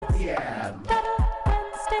p.m.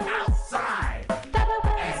 Outside and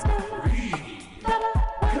free.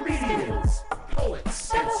 Comedians,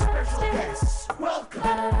 poets, and special guests. Welcome.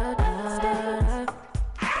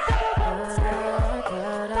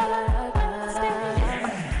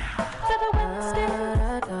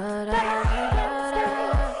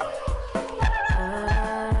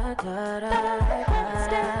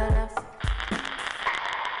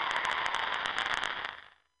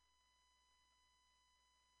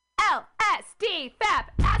 LSD,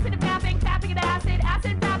 FAP, acid and fapping, fapping and acid,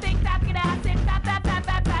 acid and fapping, fapping and acid, fap, fap, fap,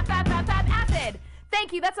 fap, fap, fap, fap, fap, acid.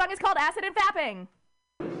 Thank you. That song is called Acid and Fapping.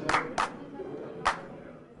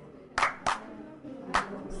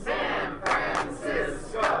 San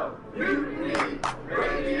Francisco Mutiny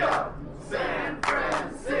Radio. San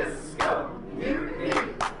Francisco Mutiny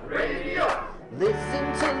Radio.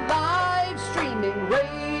 Listen to live streaming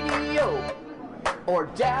radio or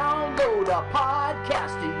download a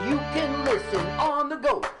podcast and you can listen on the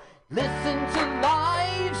go. Listen to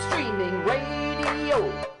live streaming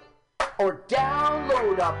radio or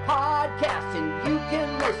download a podcast and you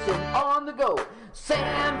can listen on the go.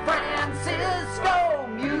 San Francisco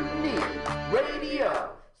Mutiny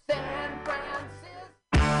Radio. San Francisco.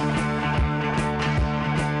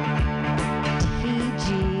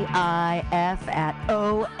 TGIF at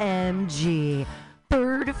OMG.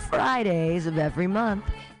 Third Fridays of every month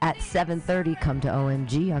at 7:30. Come to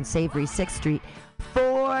OMG on Savory 6th Street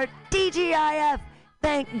for TGIF.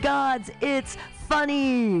 Thank gods it's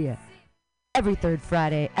funny. Every third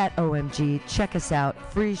Friday at OMG. Check us out.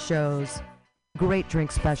 Free shows, great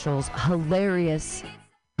drink specials, hilarious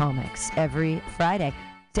comics every Friday.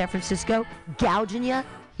 San Francisco, gouging ya.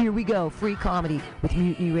 Here we go. Free comedy with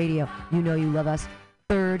Mutiny Radio. You know you love us.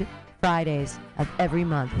 Third Fridays of every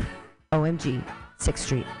month. OMG, 6th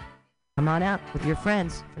Street. Come on out with your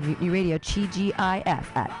friends from Mutiny Radio. TGIF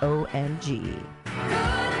at OMG.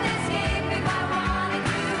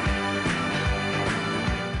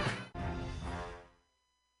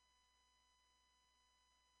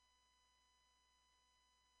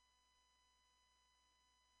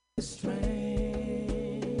 This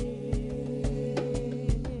train,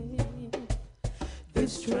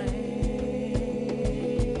 this train,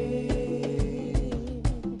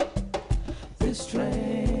 this train,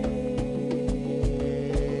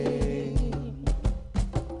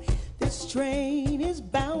 this train is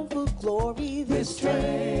bound for glory. This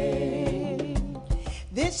train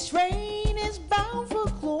is bound for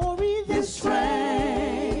glory. This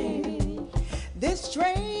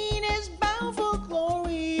train is bound for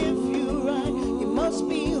glory. If you ride, you must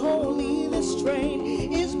be holy. This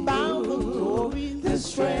train is bound for glory.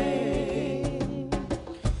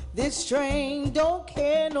 This train don't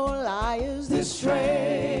care no liars. This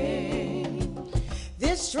train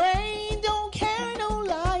don't care no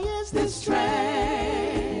liars. This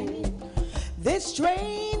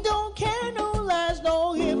train don't care no lies,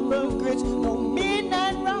 no hypocrites, no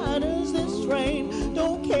midnight riders. This train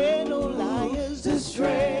don't care no liars. This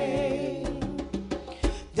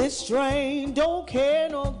train don't care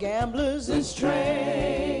no gamblers. This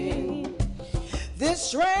train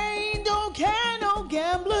don't care no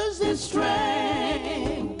gamblers. This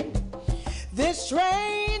train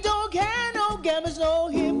don't care no gamblers, no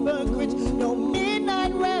hypocrites, no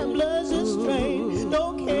midnight ramblers. This train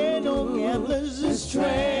don't care no gamblers. This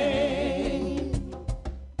train.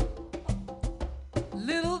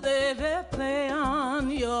 Little David, play on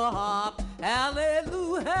your harp.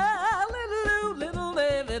 Hallelujah, hallelujah. Little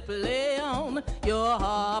David, play on your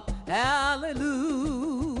harp.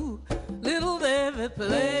 Hallelujah. Little David,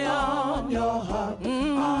 play on your harp.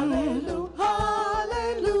 Hallelujah,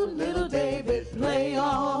 hallelujah. Little David, play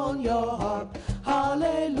on your harp.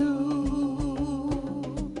 Hallelujah.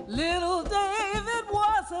 Little David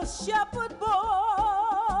was a shepherd boy.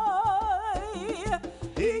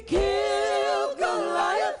 He killed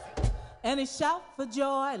Goliath and he shout for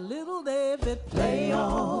joy. Little David, play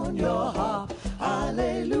on your harp.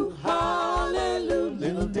 Hallelujah, hallelujah.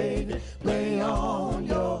 Little David, play on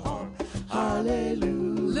your harp.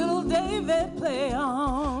 Hallelujah. Little David, play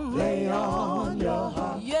on your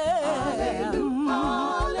harp. Yeah. Hallelujah,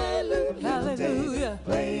 hallelujah. Little David,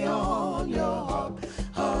 play on your harp.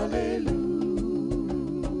 Hallelujah.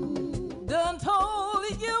 Done told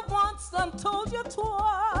you once, done told you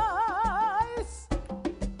twice.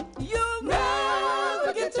 You'll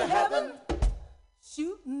never get to heaven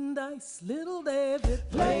shooting dice. Little David,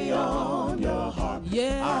 play on your harp.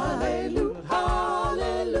 Yeah. Hallelujah,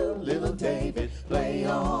 hallelujah. Little David, play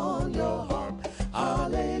on your harp.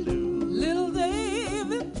 Hallelujah. Little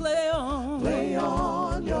David, play on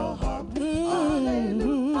your harp.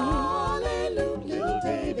 Hallelujah, hallelujah. Little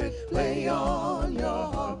David, David, play on your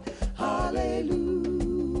harp. Hallelujah.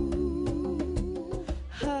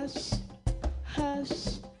 Hush,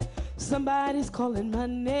 hush, somebody's calling my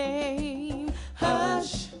name.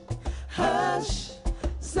 Hush, hush,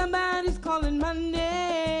 somebody's calling my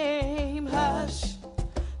name. Hush,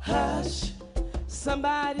 hush,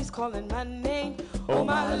 somebody's calling my name. Oh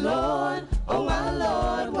my Lord,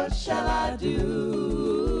 what shall I do?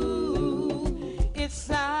 It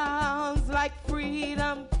sounds like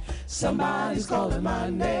freedom. Somebody's calling my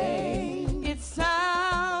name. It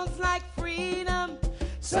sounds like freedom.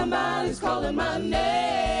 Somebody's calling my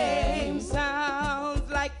name. Sounds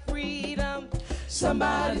like freedom.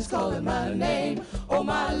 Somebody's calling my name. Oh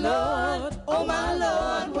my Lord,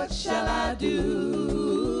 what shall I do?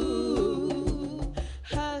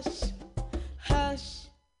 Hush, hush,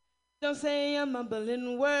 don't say a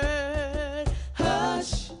mumbling word.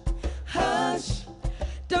 Hush, hush,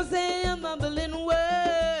 don't say a mumbling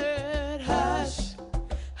word. Hush,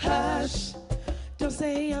 hush, don't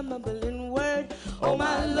say a mumbling word. Oh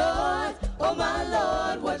my Lord,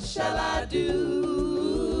 what shall I do?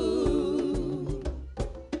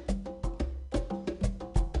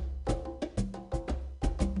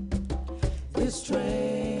 This train,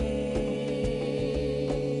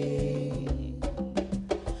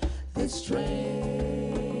 this train,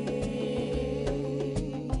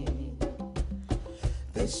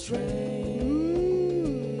 this train,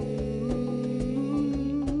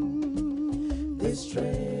 this train.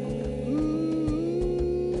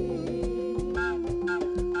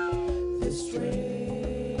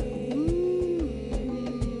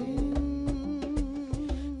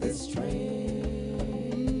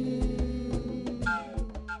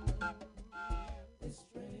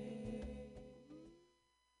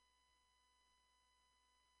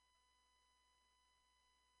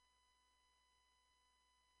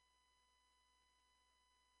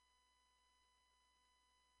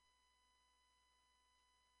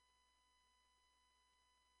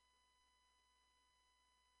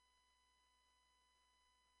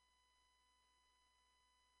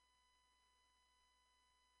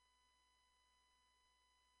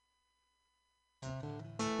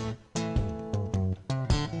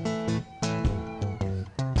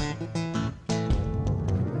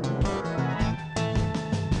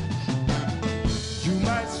 You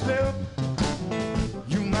might slip,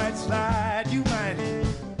 you might slide, you might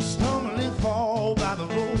stumble and fall by the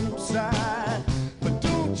roadside. But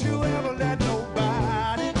don't you ever let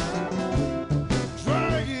nobody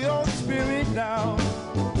drag your spirit down.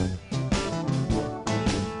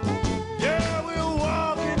 Yeah, we're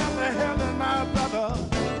walking up to heaven, my brother.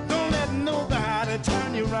 Don't let nobody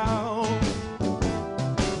turn you around.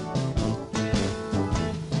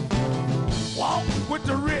 Walk with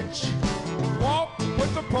the rich, walk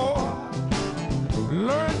with the poor.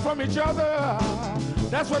 Learn from each other.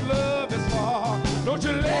 That's what love is for. Don't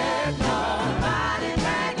you let nobody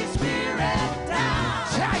drag your spirit down.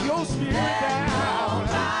 Drag your spirit down.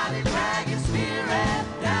 Nobody drag your spirit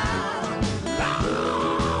down.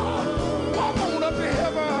 Walk on up to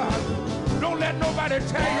heaven. Don't let nobody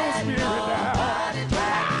tear your spirit down. Nobody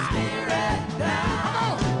drag your spirit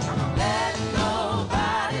down. Come on. Let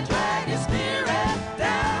nobody drag your spirit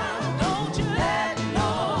down. Don't you let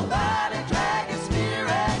nobody drag your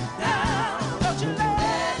spirit down. Don't you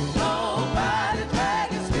let nobody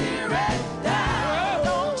drag your spirit down.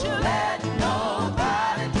 Don't you let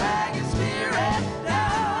nobody drag your spirit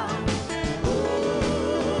down.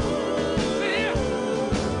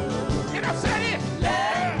 Can I say it?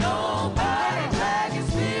 Let nobody drag your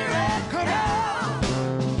spirit down.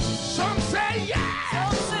 Some say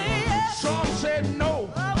yes. Some say no.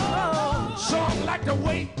 Some like to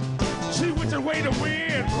wait. See which way the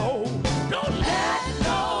wind blows. Don't let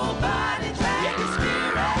nobody drag your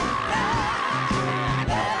spirit down.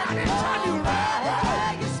 Let nobody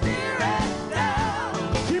drag your spirit down.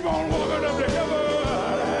 Keep on walking up to heaven.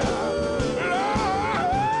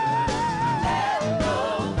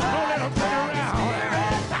 Don't let them turn around.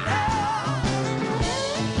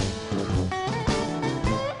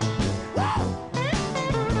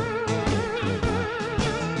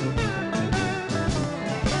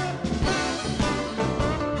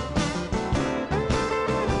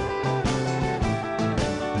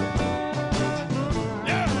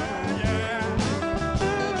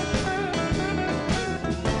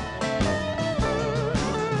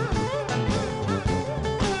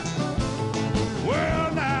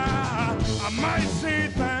 Well, now, I might say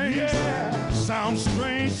things sound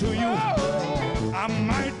strange to you. I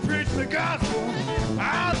might preach the gospel.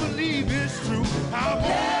 I believe it's true. I'll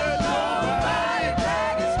let nobody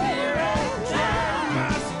drag your spirit down.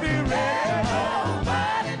 My spirit.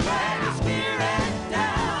 Nobody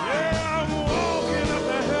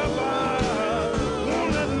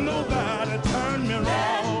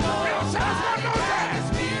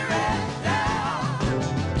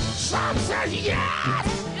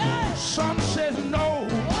Some says no.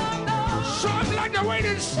 Some like the way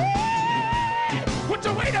they say, with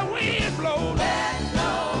the way the wind blows. Let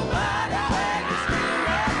nobody drag your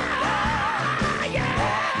spirit down. Yeah.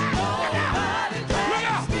 Let nobody drag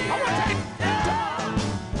your spirit down.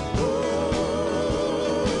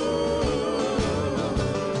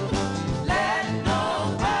 Let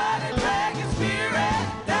nobody drag your spirit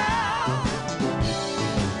down.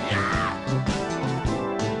 Yeah.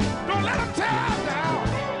 Don't let them tear us down.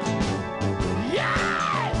 Yeah.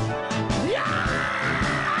 Yeah.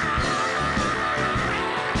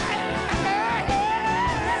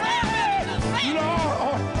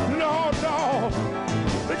 Lord, Lord, Lord.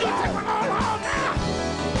 Did you take my all on now?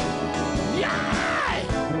 Yeah.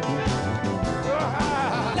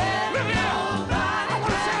 Look here. I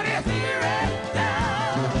want to say this.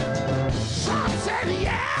 Some said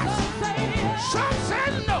yes. Some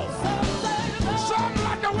said no. Some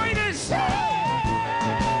like the way they say.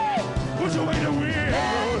 What's the way the wind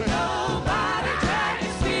blows? Nobody drag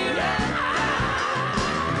your spirit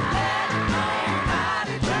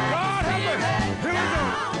God help us. Here we go.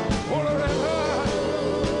 Hold on.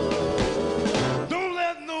 Don't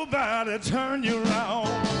let nobody turn you around.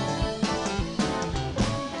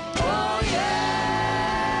 Oh,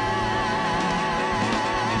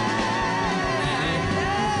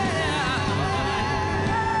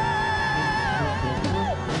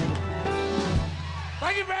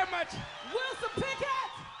 Thank you very much. Wilson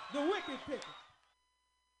Pickett, the wicked Pickett.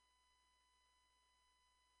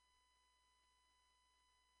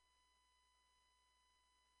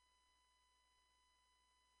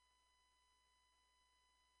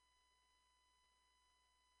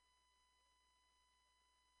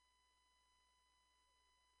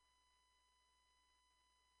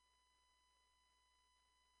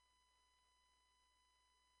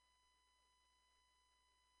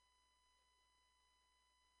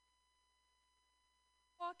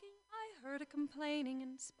 Walking, I heard a complaining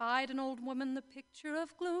and spied an old woman, the picture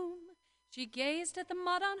of gloom. She gazed at the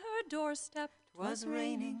mud on her doorstep. 'Twas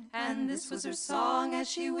raining, and this was her song as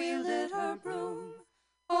she wielded her broom.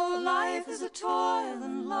 Oh, life is a toil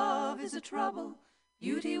and love is a trouble.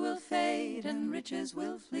 Beauty will fade and riches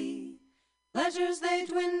will flee. Pleasures they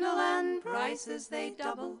dwindle and prices they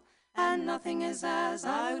double, and nothing is as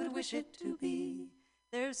I would wish it to be.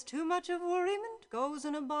 There's too much of worriment goes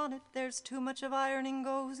in a bonnet. There's too much of ironing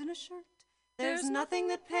goes in a shirt. There's nothing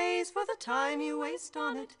that pays for the time you waste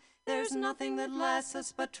on it. There's nothing that lasts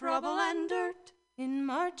us but trouble and dirt. In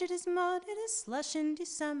March it is mud, it is slush in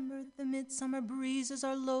December. The midsummer breezes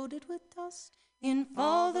are loaded with dust. In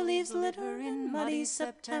fall the leaves litter, in muddy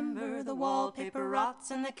September the wallpaper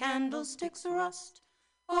rots and the candlesticks rust.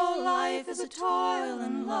 Oh, life is a toil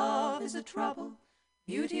and love is a trouble.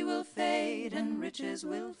 Beauty will fade and riches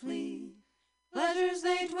will flee. Pleasures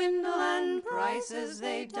they dwindle and prices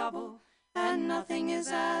they double, and nothing is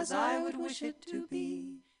as I would wish it to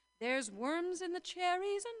be. There's worms in the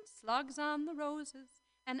cherries and slugs on the roses,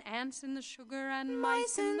 and ants in the sugar and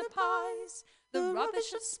mice in the pies. The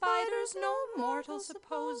rubbish of spiders no mortal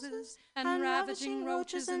supposes, and ravaging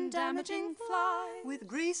roaches and damaging flies. With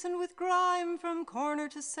grease and with grime from corner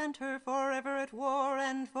to center, forever at war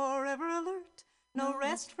and forever alert. No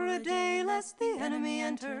rest for a day lest the enemy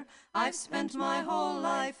enter. I've spent my whole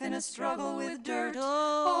life in a struggle with dirt.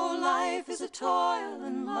 Oh, life is a toil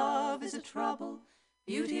and love is a trouble.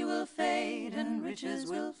 Beauty will fade and riches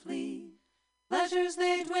will flee. Pleasures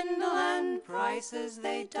they dwindle and prices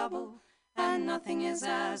they double, and nothing is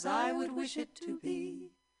as I would wish it to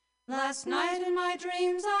be. Last night in my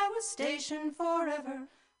dreams I was stationed forever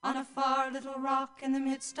on a far little rock in the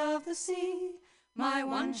midst of the sea. My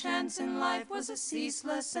one chance in life was a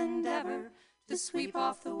ceaseless endeavor to sweep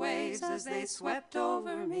off the waves as they swept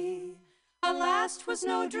over me. Alas, 'twas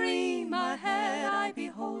no dream, ahead I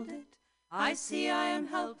behold it. I see I am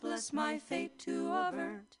helpless, my fate to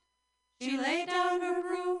avert. She laid down her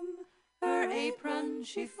broom, her apron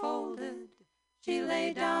she folded. She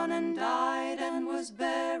lay down and died and was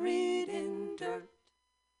buried in dirt.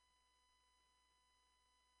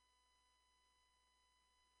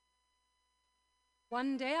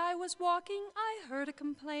 One day I was walking, I heard a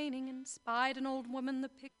complaining and spied an old woman, the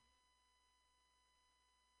picture.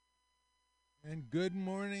 And good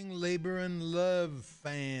morning, Labor and Love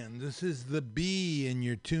fans. This is the B, and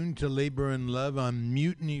you're tuned to Labor and Love on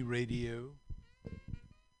Mutiny Radio.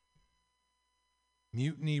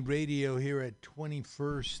 Mutiny Radio here at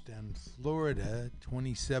 21st and Florida,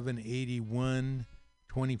 2781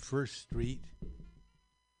 21st Street.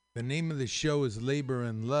 The name of the show is Labor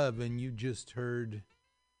and Love, and you just heard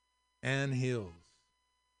Ann Hills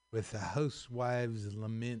with the Housewife's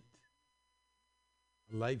Lament.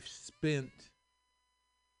 life spent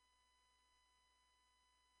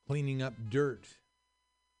cleaning up dirt.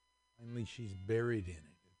 Finally, she's buried in it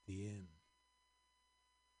at the end.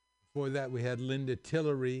 Before that, we had Linda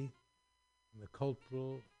Tillery and the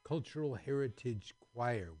Cultural Heritage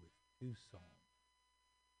Choir with 2 songs.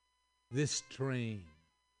 This Train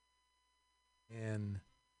and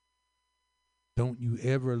Don't You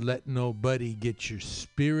Ever Let Nobody Get Your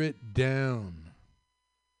Spirit Down.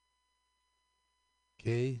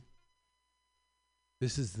 Okay?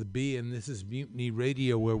 This is the B, and this is Mutiny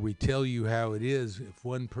Radio, where we tell you how it is. If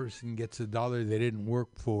one person gets $1 they didn't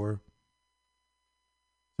work for,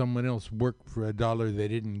 someone else worked for $1 they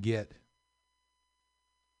didn't get.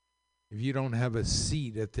 If you don't have a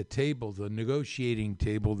seat at the table, the negotiating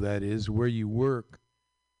table, that is, where you work,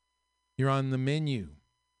 you're on the menu.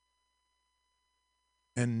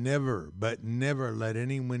 And never, but never let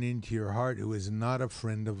anyone into your heart who is not a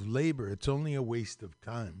friend of labor. It's only a waste of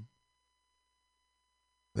time.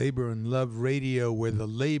 Labor and Love Radio, where the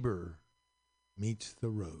labor meets the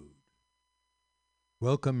road.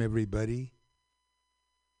 Welcome, everybody.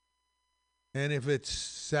 And if it's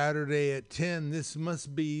Saturday at 10, this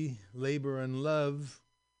must be Labor and Love.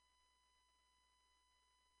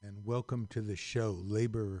 And welcome to the show.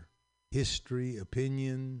 Labor history,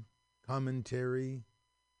 opinion, commentary,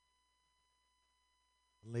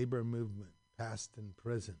 labor movement, past and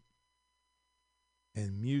present,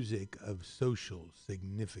 and music of social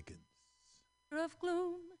significance. Of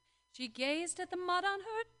gloom, she gazed at the mud on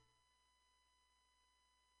her.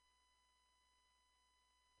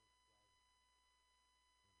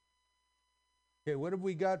 Okay, what have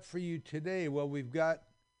we got for you today? Well, we've got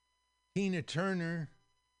Tina Turner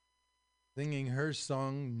singing her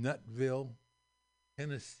song, Nutville,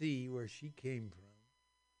 Tennessee, where she came from.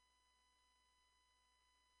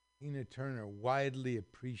 Tina Turner, widely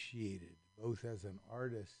appreciated, both as an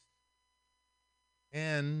artist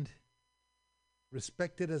and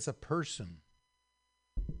respected as a person.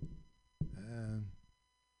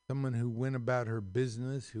 Someone who went about her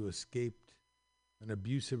business, who escaped an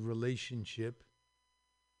abusive relationship.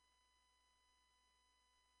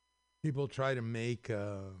 People try to make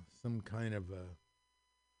some kind of a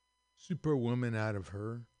superwoman out of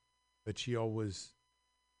her, but she always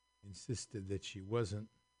insisted that she wasn't.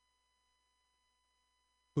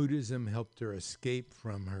 Buddhism helped her escape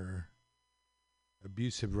from her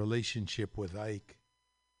abusive relationship with Ike.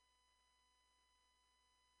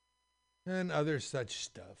 And other such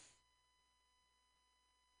stuff.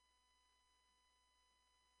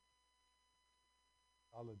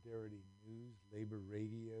 Solidarity News, Labor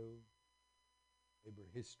Radio, Labor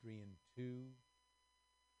History in 2.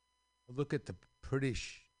 A look at the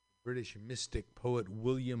British mystic poet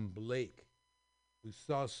William Blake, who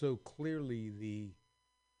saw so clearly the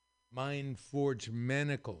mind-forged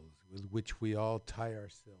manacles with which we all tie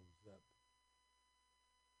ourselves up.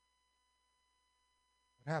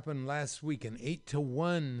 What happened last week? An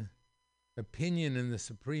 8-1 opinion in the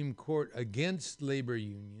Supreme Court against labor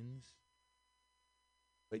unions.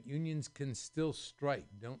 But unions can still strike.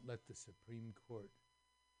 Don't let the Supreme Court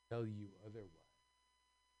tell you otherwise.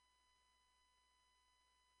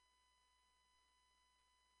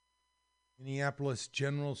 Minneapolis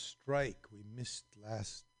general strike. We missed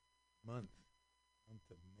last month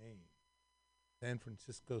of May. San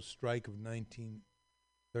Francisco strike of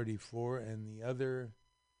 1934, and the other,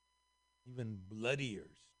 even bloodier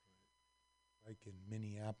strike in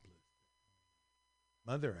Minneapolis.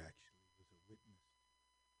 Mother actually was a witness.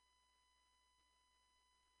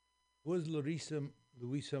 Who was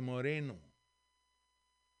Luisa Moreno,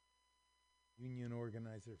 union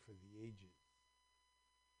organizer for the ages?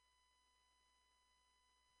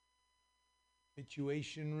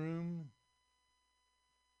 Situation Room,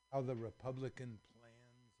 how the Republican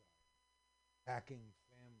plans are attacking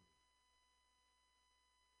families.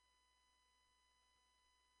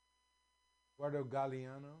 Eduardo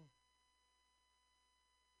Galeano,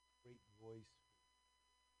 great voice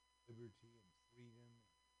for liberty and freedom.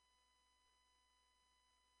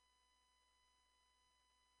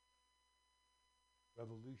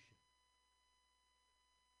 Revolution.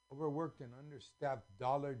 Overworked and understaffed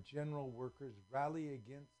Dollar General workers rally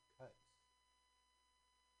against cuts.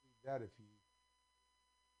 Read that if you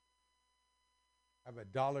have a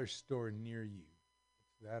dollar store near you.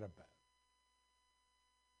 What's that about?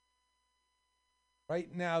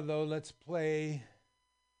 Right now, though, let's play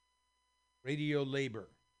Radio Labor.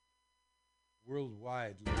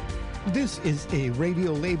 Worldwide labor. This is a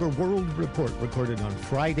Radio Labor World Report recorded on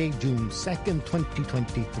Friday, June 2nd,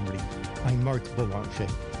 2023. I'm Mark Boulanger.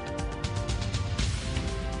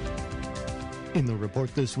 In the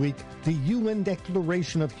report this week, the UN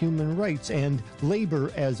Declaration of Human Rights and labor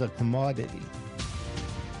as a commodity.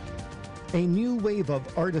 A new wave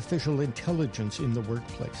of artificial intelligence in the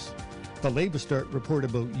workplace. The Labor Start report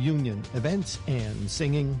about union events and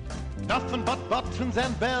singing. Nothing but buttons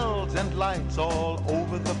and bells and lights all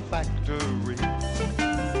over the factory.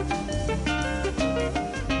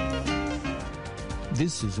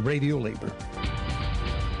 This is Radio Labor.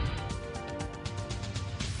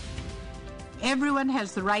 Everyone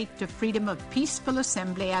has the right to freedom of peaceful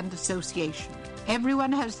assembly and association.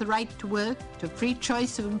 Everyone has the right to work, to free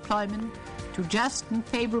choice of employment, to just and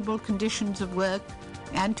favorable conditions of work,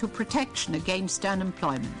 and to protection against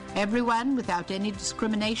unemployment. Everyone, without any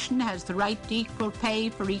discrimination, has the right to equal pay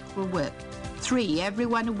for equal work. 3,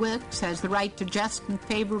 everyone who works has the right to just and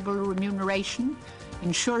favorable remuneration,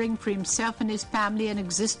 ensuring for himself and his family an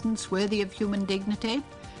existence worthy of human dignity,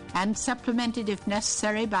 and supplemented if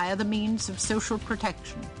necessary by other means of social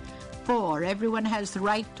protection. 4, everyone has the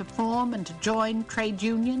right to form and to join trade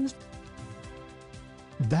unions.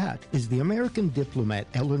 That is the American diplomat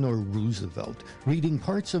Eleanor Roosevelt reading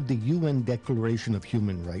parts of the UN Declaration of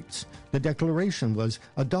Human Rights. The Declaration was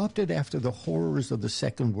adopted after the horrors of the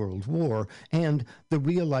Second World War and the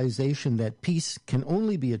realization that peace can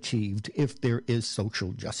only be achieved if there is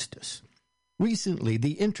social justice. Recently,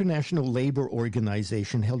 the International Labour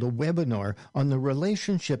Organization held a webinar on the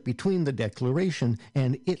relationship between the Declaration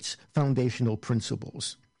and its foundational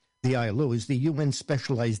principles. The ILO is the UN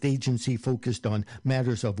specialized agency focused on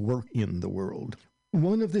matters of work in the world.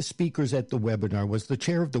 One of the speakers at the webinar was the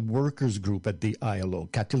chair of the workers group at the ILO,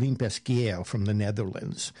 Kathleen Pesquier from the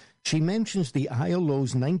Netherlands. She mentions the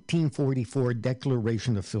ILO's 1944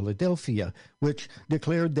 Declaration of Philadelphia, which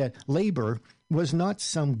declared that labor was not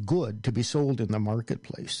some good to be sold in the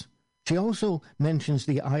marketplace. She also mentions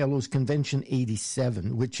the ILO's Convention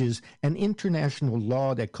 87, which is an international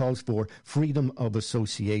law that calls for freedom of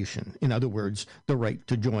association. In other words, the right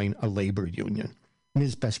to join a labor union.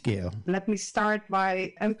 Ms. Pesquier. Let me start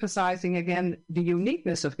by emphasizing again the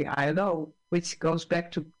uniqueness of the ILO, which goes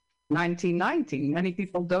back to 1990. Many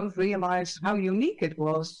people don't realize how unique it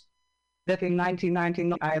was that in 1919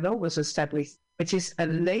 the ILO was established, which is a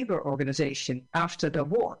labor organization after the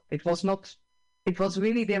war. It was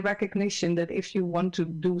really the recognition that if you want to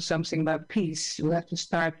do something about peace, you have to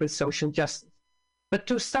start with social justice. But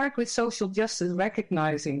to start with social justice,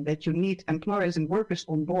 recognizing that you need employers and workers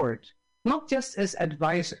on board, not just as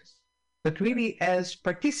advisors, but really as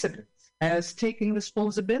participants, as taking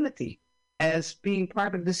responsibility, as being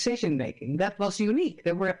part of decision-making. That was unique.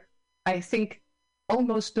 There were, I think,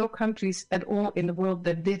 almost no countries at all in the world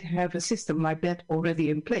that did have a system like that already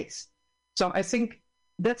in place. So I think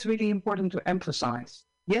that's really important to emphasize.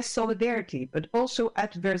 Yes, solidarity, but also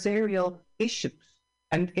adversarial issues.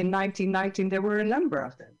 And in 1919, there were a number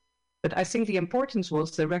of them. But I think the importance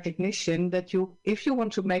was the recognition that if you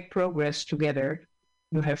want to make progress together,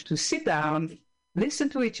 you have to sit down, listen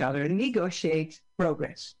to each other, and negotiate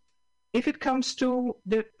progress. If it comes to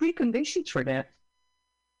the preconditions for that,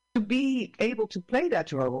 to be able to play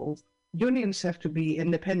that role, unions have to be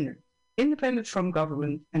independent from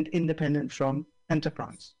government and independent from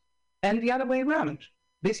enterprise. And the other way around,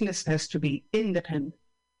 business has to be independent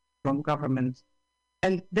from government.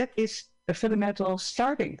 And that is a fundamental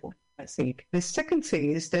starting point, I think. The second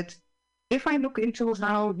thing is that if I look into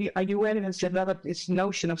how the UN has developed its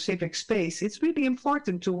notion of civic space, it's really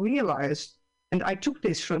important to realize, and I took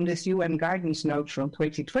this from this UN guidance note from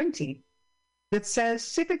 2020, that says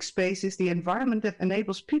civic space is the environment that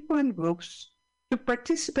enables people and groups to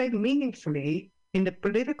participate meaningfully in the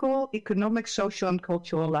political, economic, social, and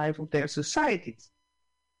cultural life of their societies.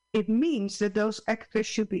 It means that those actors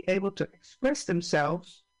should be able to express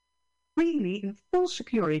themselves freely in full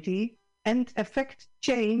security and affect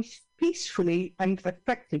change peacefully and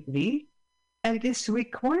effectively. And this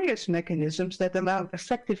requires mechanisms that allow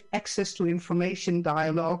effective access to information,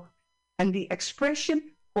 dialogue, and the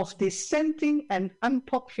expression of dissenting and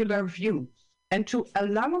unpopular views. And to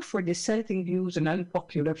allow for dissenting views and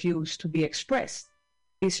unpopular views to be expressed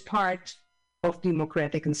is part of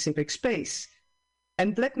democratic and civic space.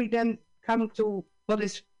 And let me then come to what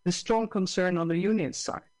is the strong concern on the union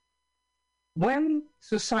side. When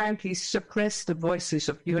societies suppress the voices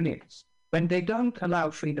of unions, when they don't allow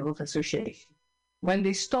freedom of association, when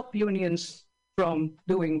they stop unions from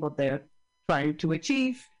doing what they're trying to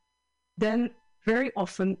achieve, then very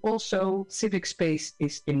often also civic space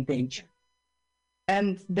is in danger.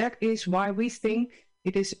 And that is why we think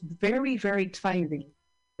it is very, very timely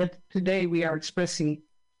that today we are expressing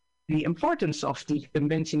the importance of the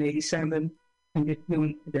Convention 87 and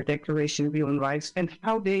the Declaration of Human Rights and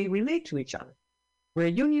how they relate to each other. where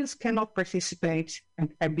unions cannot participate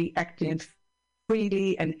and be active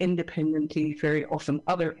freely and independently. Very often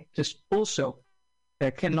other actors also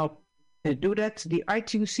cannot do that. The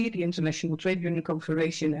I2C, the International Trade Union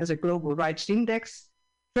Confederation, has a global rights index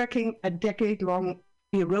tracking a decade-long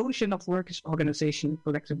erosion of workers' organization and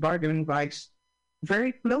collective bargaining rights,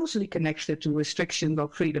 very closely connected to restrictions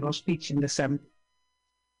of freedom of speech and assembly.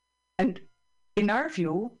 And in our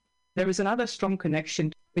view, there is another strong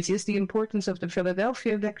connection, which is the importance of the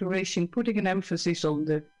Philadelphia Declaration, putting an emphasis on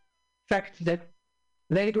the fact that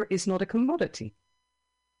labor is not a commodity.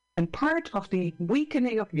 And part of the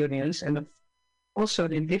weakening of unions and also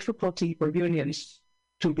the difficulty for unions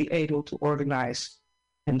to be able to organize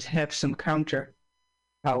and have some counter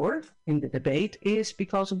power in the debate is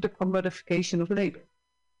because of the commodification of labor.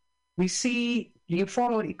 We see the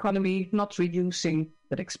informal economy not reducing,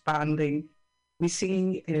 but expanding. We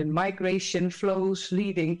see migration flows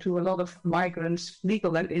leading to a lot of migrants,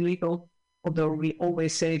 legal and illegal, although we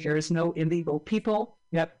always say there is no illegal people,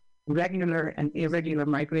 yet regular and irregular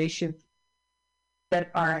migration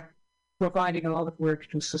that are providing a lot of work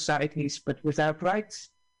to societies, but without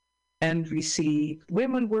rights. And we see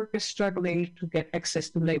women workers struggling to get access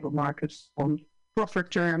to labor markets on proper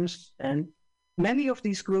terms. And many of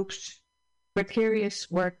these groups, precarious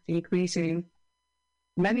work increasing,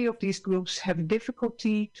 many of these groups have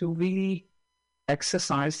difficulty to really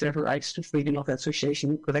exercise their rights to freedom of association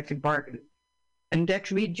and collective bargaining. And that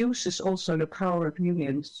reduces also the power of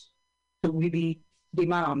unions to really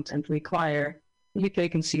demand and require to be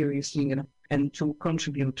taken seriously and to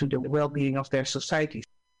contribute to the well-being of their societies.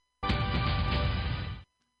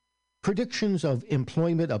 Predictions of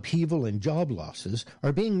employment upheaval and job losses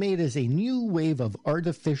are being made as a new wave of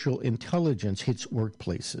artificial intelligence hits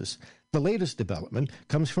workplaces. The latest development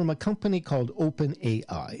comes from a company called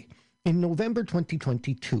OpenAI. In November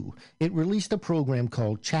 2022, it released a program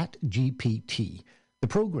called ChatGPT. The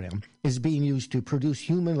program is being used to produce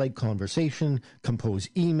human-like conversation, compose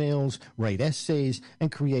emails, write essays,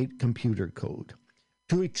 and create computer code.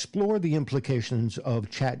 To explore the implications of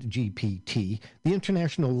ChatGPT, the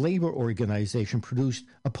International Labour Organization produced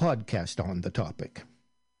a podcast on the topic.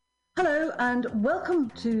 Hello, and welcome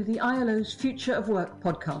to the ILO's Future of Work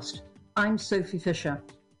podcast. I'm Sophie Fisher.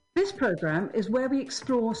 This program is where we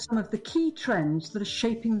explore some of the key trends that are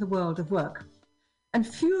shaping the world of work. And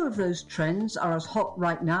few of those trends are as hot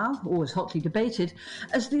right now, or as hotly debated,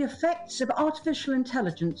 as the effects of artificial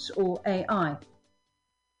intelligence, or AI.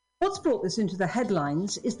 What's brought this into the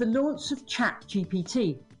headlines is the launch of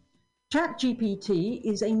ChatGPT. ChatGPT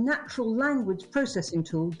is a natural language processing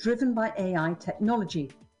tool driven by AI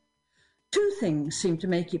technology. Two things seem to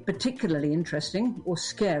make it particularly interesting, or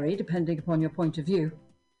scary, depending upon your point of view.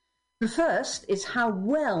 The first is how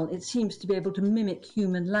well it seems to be able to mimic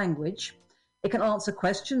human language. It can answer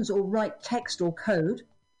questions or write text or code.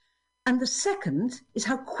 And the second is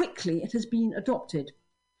how quickly it has been adopted.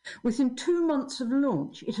 Within 2 months of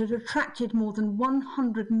launch, it had attracted more than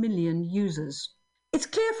 100 million users. It's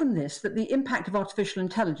clear from this that the impact of artificial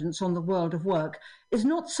intelligence on the world of work is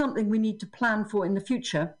not something we need to plan for in the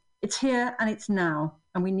future. It's here and it's now,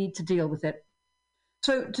 and we need to deal with it.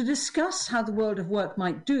 So to discuss how the world of work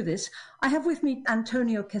might do this, I have with me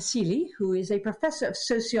Antonio Casilli, who is a professor of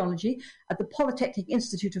sociology at the Polytechnic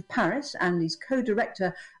Institute of Paris and is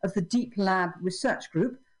co-director of the Deep Lab Research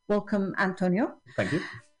Group. Welcome, Antonio. Thank you.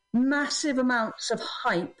 Massive amounts of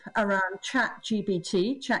hype around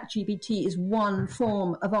ChatGPT. ChatGPT is one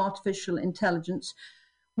form of artificial intelligence.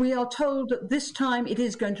 We are told that this time it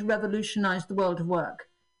is going to revolutionize the world of work.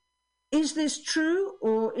 Is this true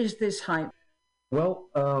or is this hype? Well,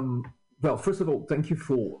 first of all, thank you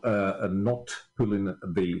for not pulling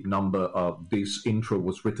the number. This intro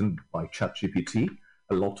was written by ChatGPT.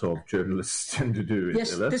 A lot of journalists tend to do it.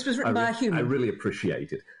 Yes, this was written by a human. I really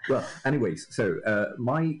appreciate it. Well, anyways, so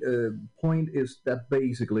my point is that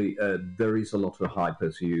basically there is a lot of hype,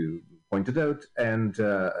 as you pointed out, and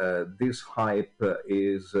this hype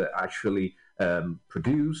is actually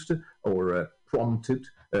produced or prompted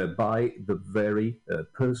by the very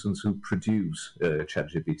persons who produce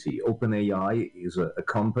ChatGPT. OpenAI is a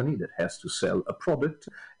company that has to sell a product,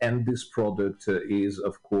 and this product is,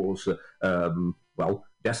 of course,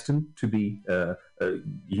 destined to be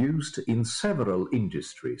used in several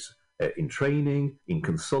industries, in training, in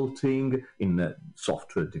consulting, in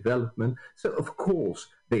software development. So, of course,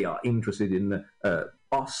 they are interested in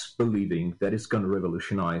us believing that it's going to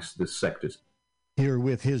revolutionize this sector. Here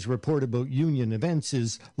with his report about union events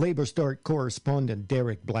is Labour Start correspondent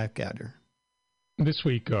Derek Blackadder. This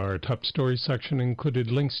week, our top stories section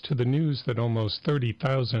included links to the news that almost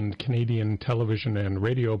 30,000 Canadian television and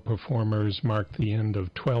radio performers marked the end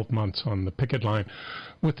of 12 months on the picket line,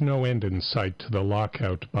 with no end in sight to the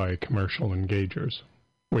lockout by commercial engagers.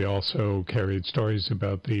 We also carried stories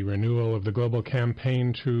about the renewal of the global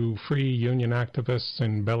campaign to free union activists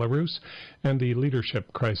in Belarus and the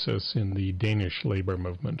leadership crisis in the Danish labor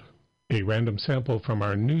movement. A random sample from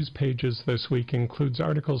our news pages this week includes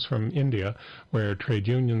articles from India, where trade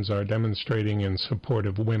unions are demonstrating in support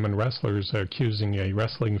of women wrestlers accusing a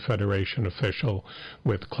wrestling federation official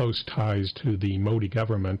with close ties to the Modi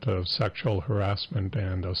government of sexual harassment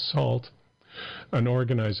and assault, an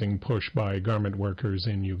organizing push by garment workers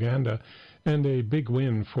in Uganda, and a big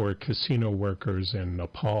win for casino workers in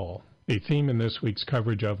Nepal. A theme in this week's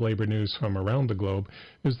coverage of labor news from around the globe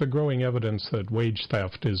is the growing evidence that wage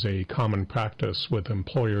theft is a common practice with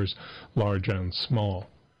employers large and small.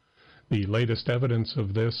 The latest evidence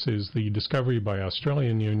of this is the discovery by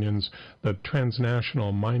Australian unions that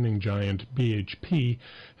transnational mining giant BHP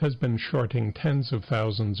has been shorting tens of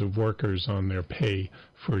thousands of workers on their pay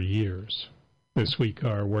for years. This week,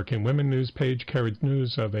 our Working Women news page carried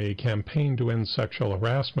news of a campaign to end sexual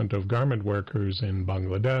harassment of garment workers in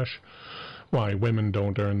Bangladesh, why women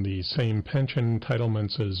don't earn the same pension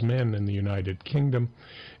entitlements as men in the United Kingdom,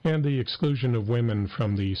 and the exclusion of women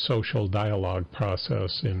from the social dialogue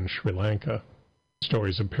process in Sri Lanka.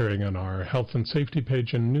 Stories appearing on our health and safety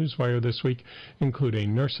page in Newswire this week include a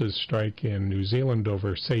nurses' strike in New Zealand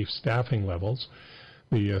over safe staffing levels,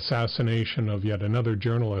 the assassination of yet another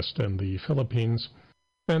journalist in the Philippines,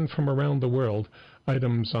 and from around the world,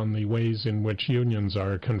 items on the ways in which unions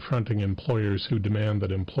are confronting employers who demand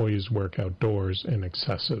that employees work outdoors in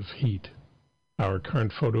excessive heat. Our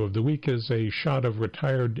current photo of the week is a shot of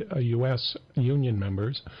retired U.S. union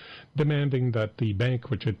members demanding that the bank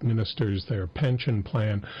which administers their pension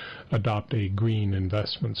plan adopt a green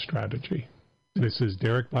investment strategy. This is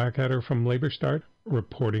Derek Blackadder from Labor Start,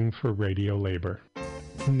 reporting for Radio Labor.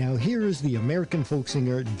 Now here is the American folk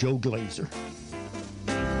singer Joe Glazer.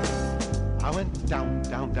 I went down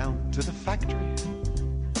to the factory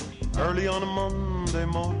early on a Monday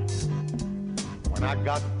morning. When I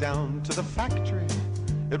got down to the factory,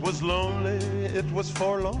 it was lonely, it was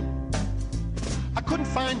forlorn. I couldn't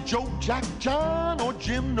find Joe, Jack, John, or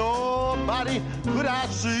Jim, nobody could I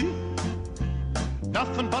see.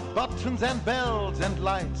 Nothing but buttons and bells and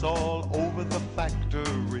lights all over the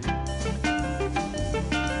factory.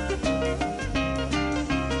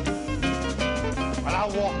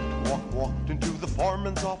 Well, I walked into the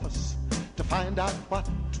foreman's office to find out what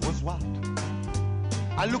was what.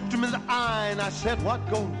 I looked him in the eye and I said, what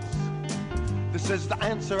goes? This is the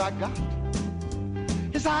answer I got.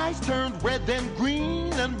 His eyes turned red and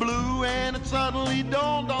green and blue, and it suddenly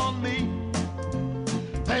dawned on me.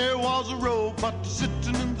 There was a robot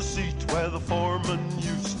sitting in the seat where the foreman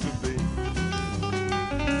used to be.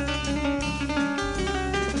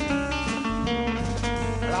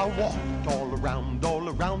 And I walked all around,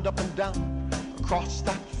 up and down, across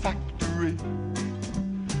that factory.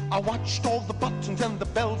 I watched all the buttons and the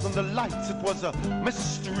bells and the lights. It was a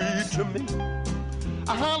mystery to me.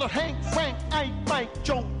 I hollered Hank, Frank, Ike, Mike,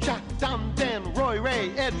 Joe, Jack, Don, Dan, Roy,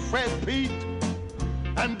 Ray, Ed, Fred, Pete.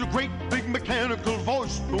 And a great big mechanical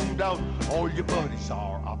voice boomed out, all your buddies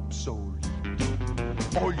are obsolete.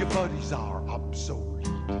 All your buddies are obsolete.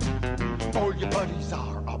 All your buddies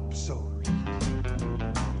are obsolete.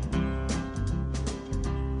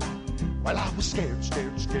 Well, I was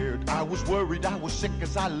scared. I was worried, I was sick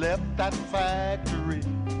as I left that factory.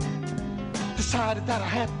 Decided that I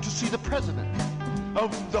had to see the president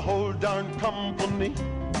of the whole darn company.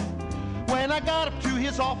 When I got up to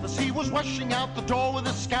his office, he was rushing out the door with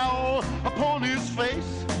a scowl upon his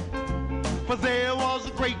face. For there was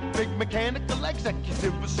a great big mechanical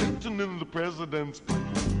executive sitting in the president's place.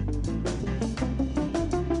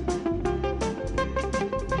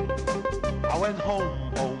 I went home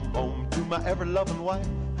to my ever-loving wife.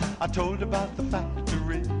 I told her about the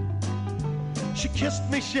factory. She kissed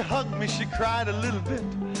me, she hugged me, she cried a little bit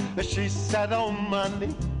as she sat on my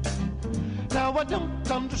knee. Now I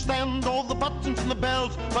don't understand all the buttons and the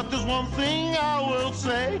bells, but there's one thing I will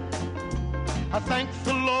say. I thank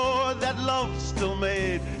the Lord that love's still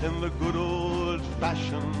made in the good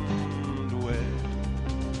old-fashioned way.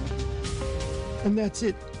 And that's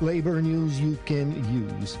it. Labor news you can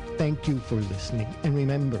use. Thank you for listening. And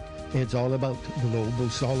remember, it's all about global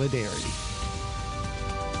solidarity.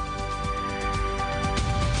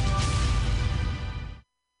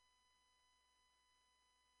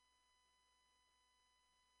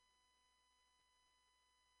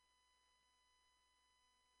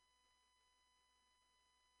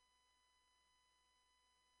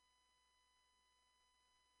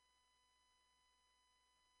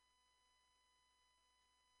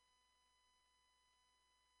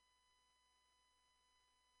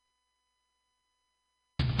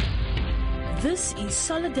 This is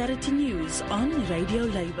Solidarity News on Radio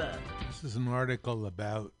Labor. This is an article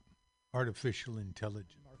about artificial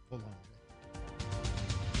intelligence.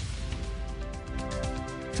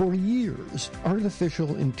 For years,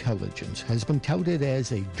 artificial intelligence has been touted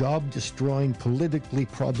as a job-destroying, politically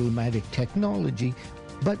problematic technology,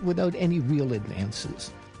 but without any real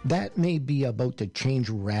advances. That may be about to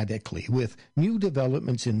change radically with new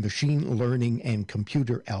developments in machine learning and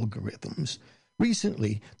computer algorithms.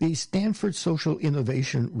 Recently, the Stanford Social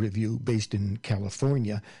Innovation Review, based in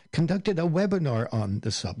California, conducted a webinar on the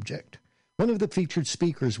subject. One of the featured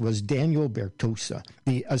speakers was Daniel Bertosa,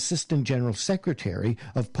 the Assistant General Secretary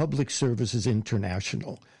of Public Services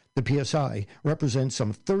International. The PSI represents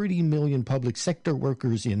some 30 million public sector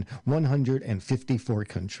workers in 154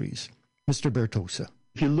 countries. Mr. Bertosa.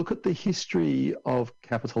 If you look at the history of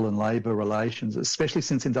capital and labour relations, especially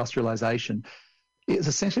since industrialisation, it's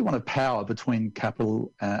essentially one of power between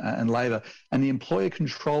capital and labour, and the employer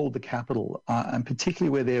controlled the capital, and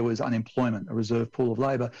particularly where there was unemployment, a reserve pool of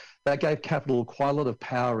labour, that gave capital quite a lot of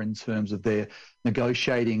power in terms of their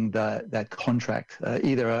negotiating that contract,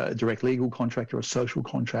 either a direct legal contract or a social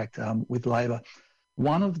contract with labour.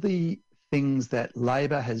 One of the things that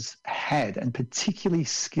labour has had, and particularly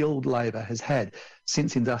skilled labour has had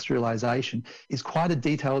since industrialisation, is quite a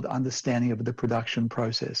detailed understanding of the production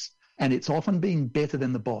process. And it's often been better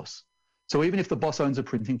than the boss. So even if the boss owns a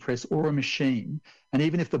printing press or a machine, and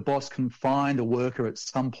even if the boss can find a worker at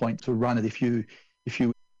some point to run it, if you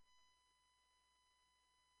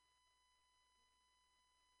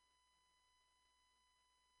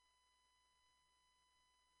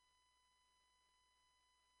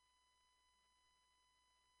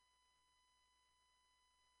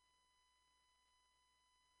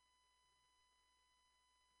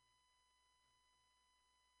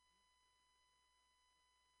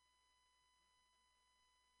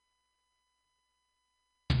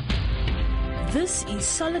This is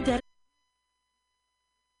Solidarity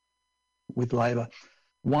with labour.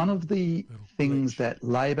 One of the things that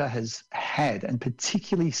labour has had, and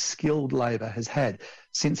particularly skilled labour has had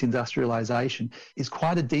since industrialisation, is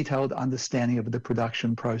quite a detailed understanding of the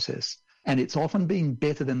production process. And it's often been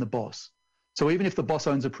better than the boss. So even if the boss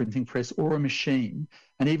owns a printing press or a machine,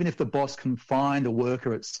 and even if the boss can find a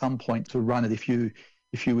worker at some point to run it, if you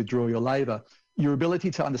withdraw your labour, your ability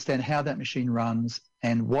to understand how that machine runs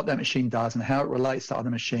and what that machine does and how it relates to other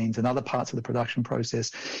machines and other parts of the production process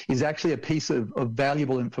is actually a piece of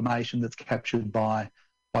valuable information that's captured by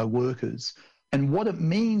workers. And what it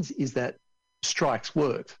means is that strikes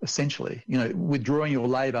worked, essentially. You know, withdrawing your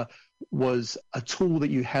labour was a tool that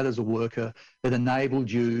you had as a worker that enabled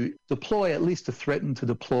you deploy, at least to threaten to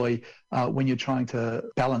deploy when you're trying to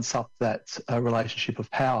balance up that relationship of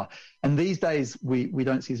power. And these days we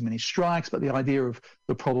don't see as many strikes, but the idea of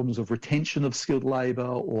the problems of retention of skilled labour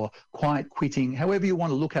or quiet quitting, however you want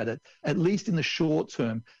to look at it, at least in the short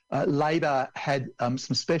term, labour had some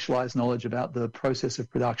specialised knowledge about the process of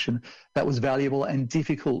production that was valuable and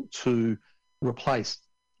difficult to replace.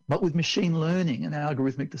 But with machine learning and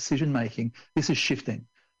algorithmic decision-making, this is shifting.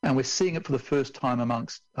 And we're seeing it for the first time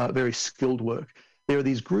amongst very skilled work. There are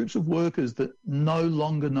these groups of workers that no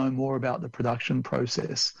longer know more about the production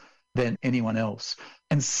process than anyone else.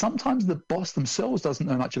 And sometimes the boss themselves doesn't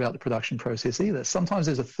know much about the production process either. Sometimes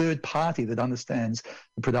there's a third party that understands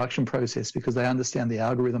the production process because they understand the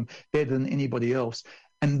algorithm better than anybody else.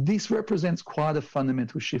 And this represents quite a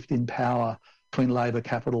fundamental shift in power between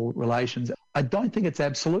labour-capital relations. I don't think it's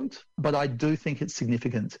absolute, but I do think it's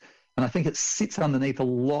significant. And I think it sits underneath a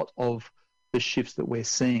lot of the shifts that we're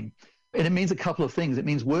seeing. And it means a couple of things. It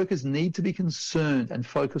means workers need to be concerned and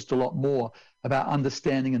focused a lot more about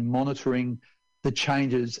understanding and monitoring the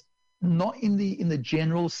changes, not in the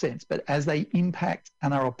general sense, but as they impact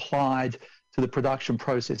and are applied to the production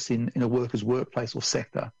process in a worker's workplace or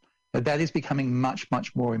sector. That is becoming much,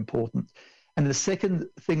 much more important. And the second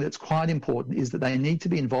thing that's quite important is that they need to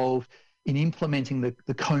be involved in implementing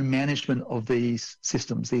the co-management of these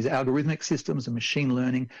systems, these algorithmic systems and machine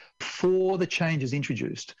learning, before the change is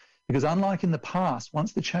introduced. Because unlike in the past,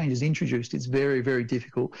 once the change is introduced, it's very, very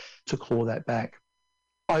difficult to claw that back.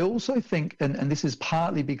 I also think, and this is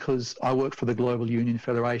partly because I work for the Global Union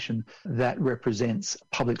Federation that represents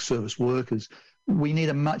public service workers, we need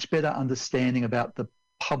a much better understanding about the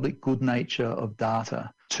public good nature of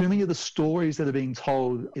data. Too many of the stories that are being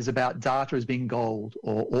told is about data as being gold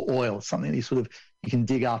or oil, something that you can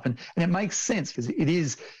dig up. And it makes sense because it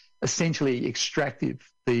is essentially extractive,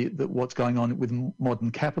 what's going on with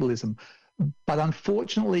modern capitalism. But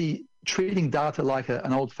unfortunately, treating data like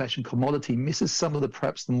an old-fashioned commodity misses some of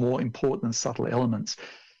perhaps the more important and subtle elements.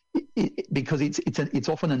 because it's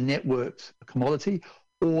often a networked commodity,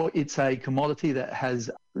 or it's a commodity that has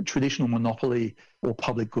traditional monopoly or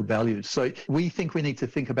public good values. So we think we need to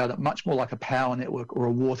think about it much more like a power network or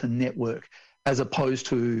a water network, as opposed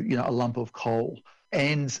to a lump of coal.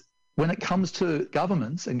 And when it comes to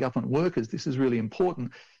governments and government workers, this is really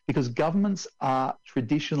important, because governments are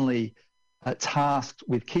traditionally tasked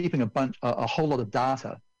with keeping a whole lot of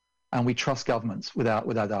data, and we trust governments with our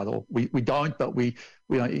data. We don't, but we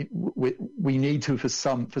need to for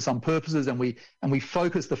some purposes, and we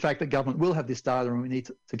focus the fact that government will have this data, and we need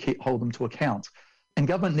to hold them to account. And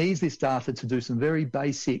government needs this data to do some very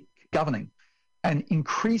basic governing. And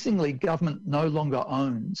increasingly, government no longer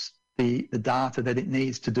owns the data that it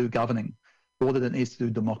needs to do governing, or that it needs to do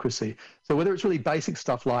democracy. So whether it's really basic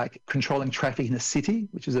stuff like controlling traffic in a city,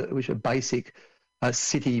 which is a basic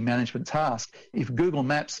city management task, if Google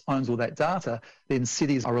Maps owns all that data, then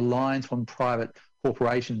cities are reliant on private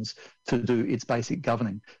corporations to do its basic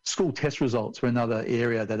governing. School test results are another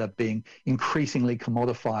area that are being increasingly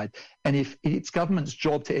commodified. And if it's government's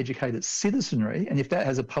job to educate its citizenry, and if that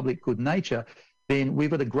has a public good nature, then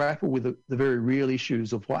we've got to grapple with the very real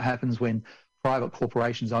issues of what happens when private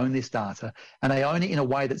corporations own this data, and they own it in a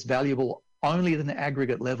way that's valuable only at an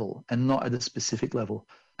aggregate level and not at a specific level.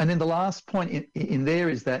 And then the last point in there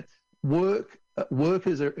is that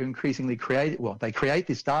workers are increasingly they create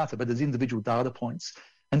this data, but as individual data points.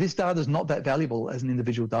 And this data is not that valuable as an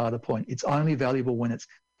individual data point. It's only valuable when it's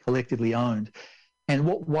collectively owned. And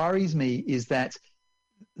what worries me is that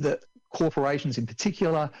the corporations in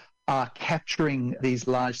particular are capturing these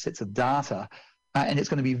large sets of data, and it's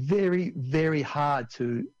going to be very, very hard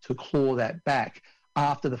to claw that back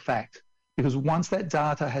after the fact. Because once that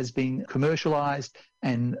data has been commercialized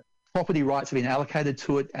and property rights have been allocated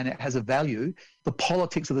to it and it has a value, the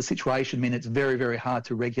politics of the situation mean it's very, very hard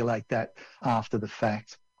to regulate that after the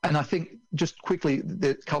fact. And I think just quickly,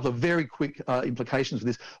 there's a couple of very quick implications of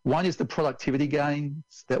this. One is the productivity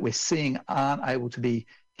gains that we're seeing aren't able to be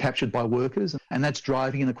captured by workers, and that's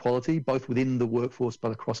driving inequality both within the workforce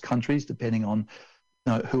but across countries, depending on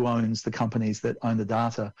who owns the companies that own the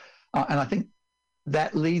data. And I think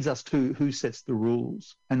that leads us to who sets the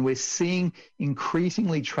rules. And we're seeing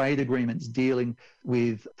increasingly trade agreements dealing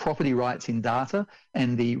with property rights in data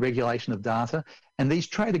and the regulation of data. And these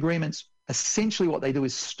trade agreements, essentially what they do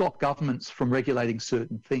is stop governments from regulating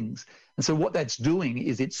certain things. And so what that's doing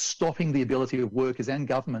is it's stopping the ability of workers and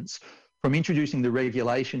governments from introducing the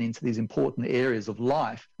regulation into these important areas of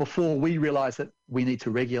life before we realise that we need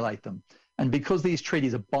to regulate them. And because these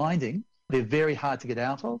treaties are binding, they're very hard to get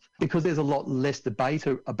out of, because there's a lot less debate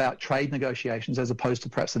about trade negotiations as opposed to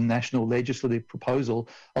perhaps a national legislative proposal.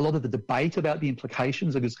 A lot of the debate about the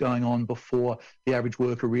implications is going on before the average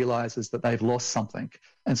worker realises that they've lost something.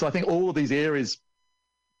 And so I think all of these areas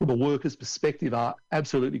from a worker's perspective are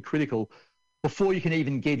absolutely critical before you can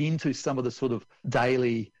even get into some of the sort of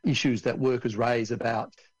daily issues that workers raise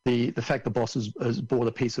about the fact the boss has bought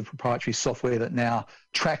a piece of proprietary software that now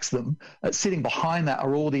tracks them. Sitting behind that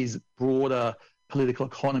are all these broader political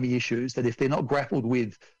economy issues that if they're not grappled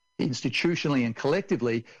with institutionally and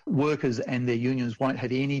collectively, workers and their unions won't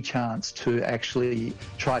have any chance to actually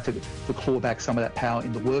try to claw back some of that power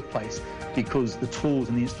in the workplace, because the tools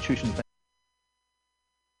and the institutions...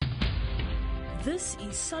 This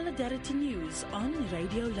is Solidarity News on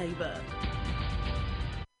Radio Labour.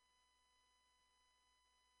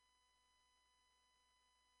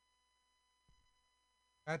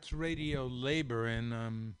 That's Radio Labor,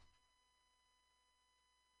 and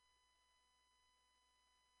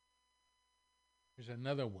here's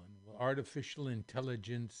another one. Will artificial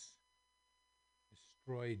intelligence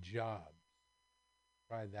destroy jobs?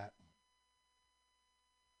 Try that one.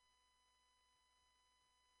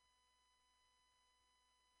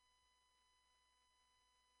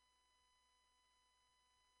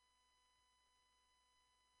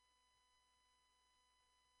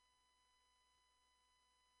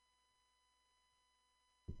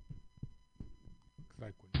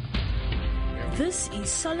 This is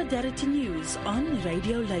Solidarity News on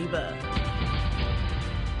Radio Labour.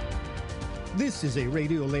 This is a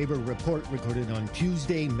Radio Labour report recorded on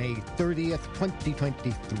Tuesday, May 30th,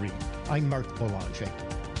 2023. I'm Mark Boulanger.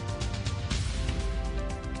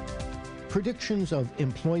 Predictions of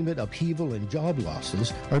employment upheaval and job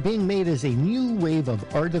losses are being made as a new wave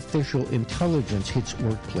of artificial intelligence hits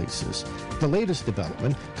workplaces. The latest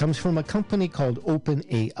development comes from a company called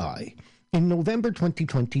OpenAI. In November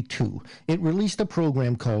 2022, it released a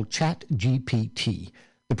program called ChatGPT.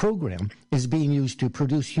 The program is being used to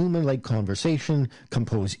produce human-like conversation,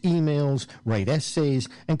 compose emails, write essays,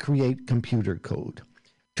 and create computer code.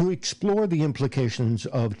 To explore the implications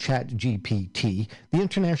of ChatGPT, the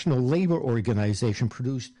International Labor Organization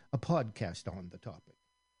produced a podcast on the topic.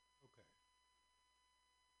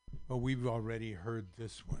 Well, we've already heard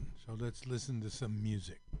this one, so let's listen to some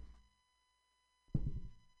music.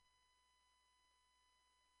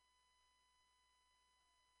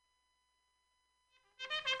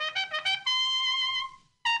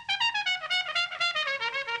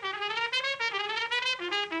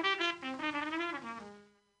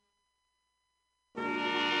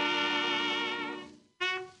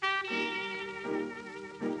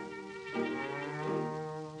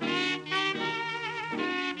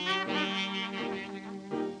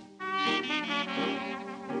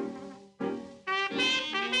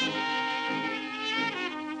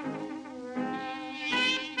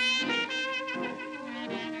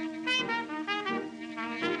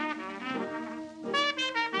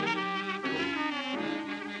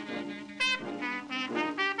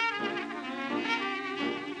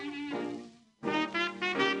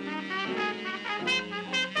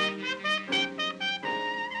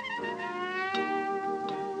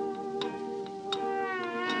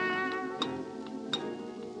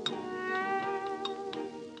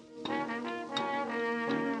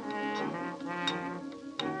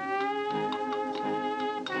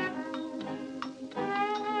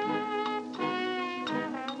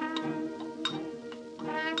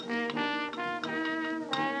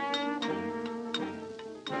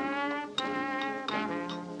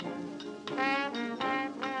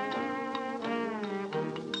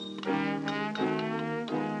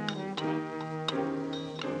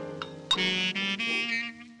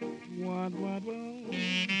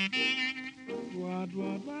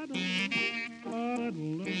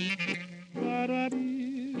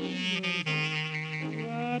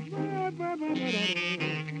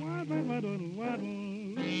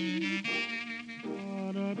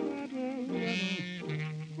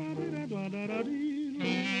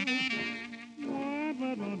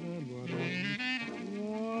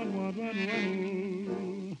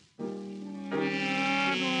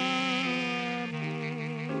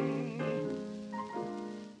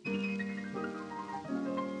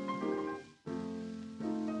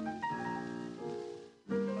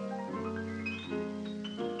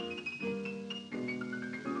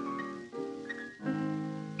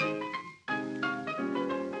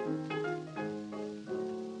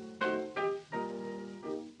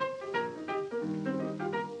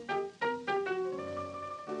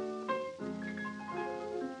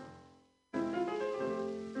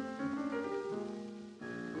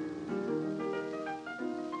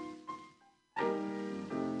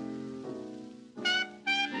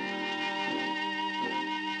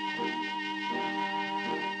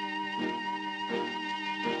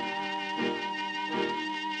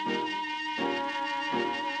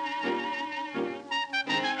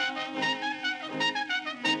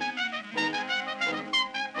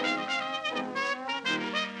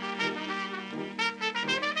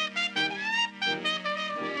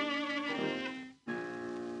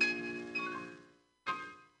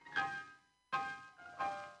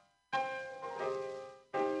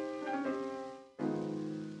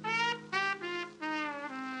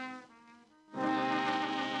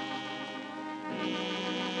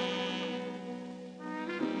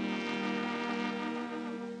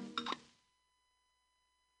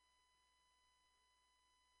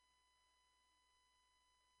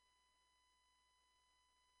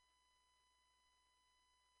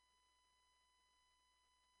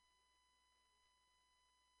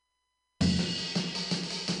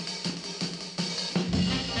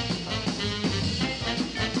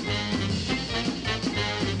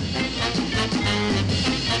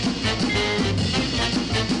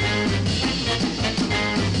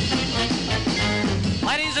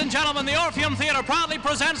 Gentlemen, the Orpheum Theater proudly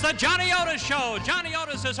presents the Johnny Otis Show. Johnny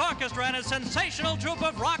Otis's orchestra and a sensational troupe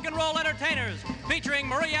of rock and roll entertainers, featuring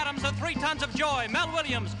Marie Adams of 3 Tons of Joy, Mel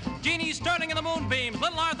Williams, Jeannie Sterling and the Moonbeams,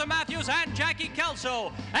 Little Arthur Matthews, and Jackie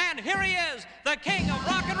Kelso. And here he is, the king of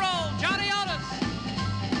rock and roll, Johnny Otis.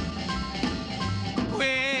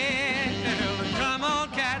 Well, come on,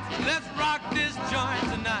 cats, let's rock this joint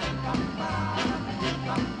tonight.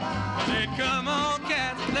 I said, come on,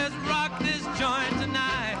 cats, let's rock this joint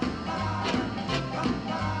tonight.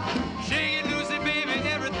 Shake it loosey, baby,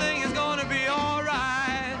 everything is gonna be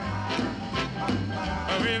alright.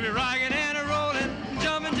 We'll be rocking and a-rolling,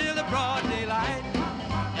 jumping till the broad daylight.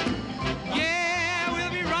 Yeah,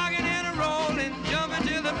 we'll be rocking and a-rolling, jumping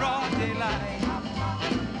till the broad daylight.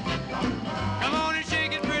 Come on and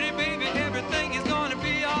shake it, pretty baby, everything is gonna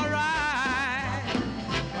be alright.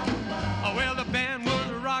 Oh, well, the band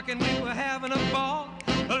was rocking, we were having a ball.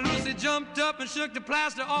 jumped up and shook the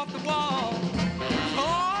plaster off the wall.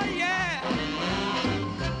 Oh, yeah.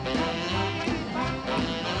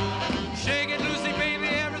 Shake it, Lucy, baby,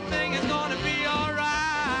 everything is gonna be all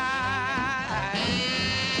right.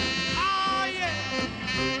 Oh, yeah.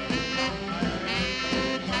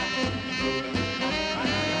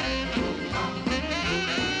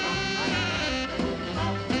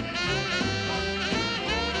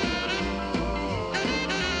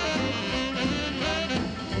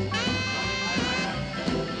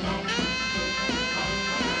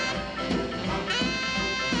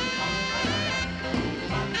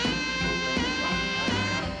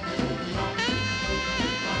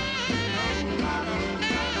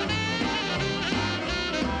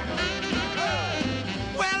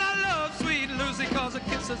 Cause her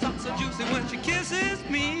kisses are so juicy when she kisses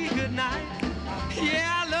me goodnight.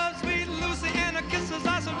 Yeah, I love sweet Lucy and her kisses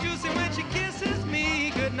are so juicy when she kisses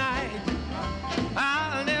me goodnight.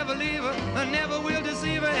 I'll never leave her, I never will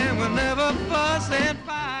deceive her, and we'll never fuss and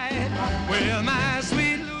fight. Well, my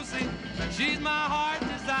sweet Lucy, she's my heart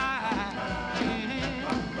desire.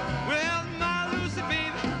 Well, my Lucy,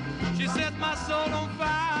 baby, she sets my soul on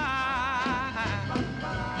fire.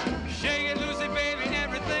 Shake it, Lucy, baby,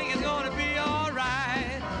 everything is gonna be all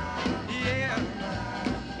right. Yeah.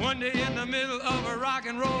 One day in the middle of a rock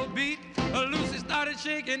and roll beat, Lucy started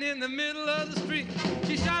shaking in the middle of the street.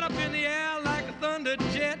 She shot up in the air like a thunder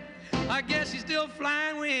jet. I guess she's still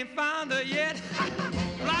flying, we ain't found her yet.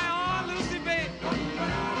 Fly on, Lucy, baby,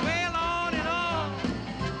 wail on and on.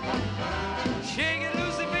 Shake it,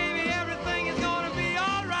 Lucy, baby, everything is gonna be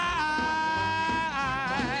all right.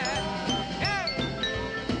 Yeah.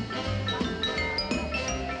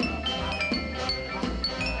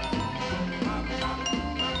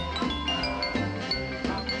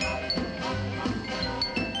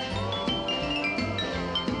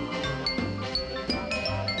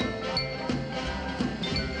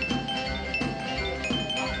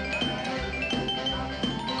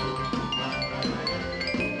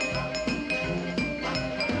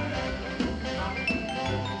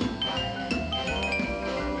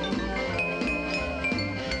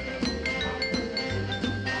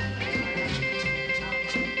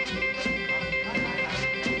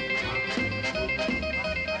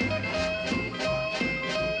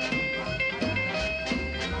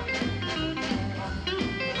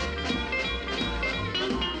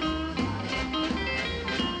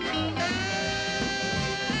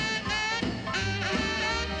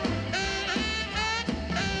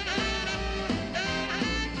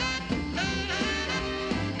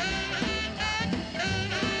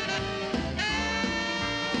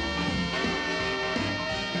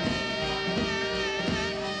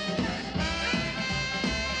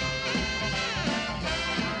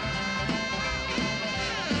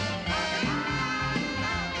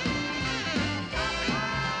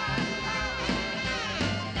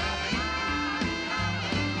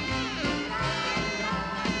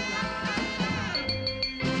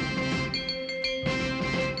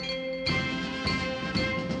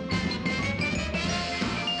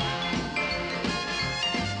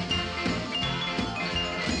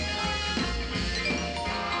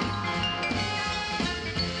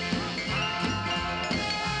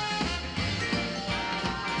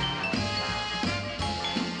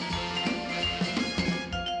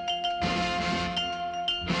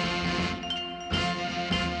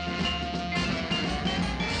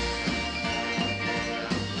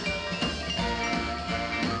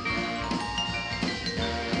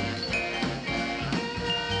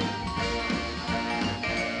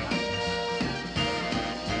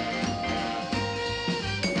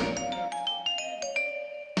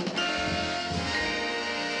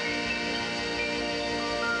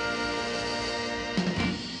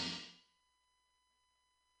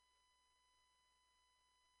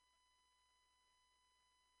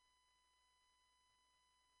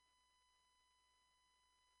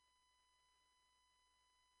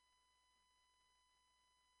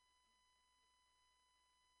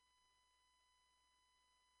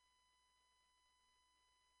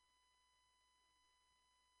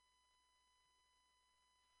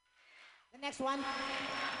 The next one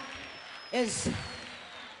is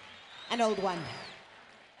an old one.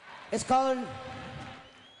 It's called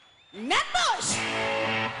Nutbush.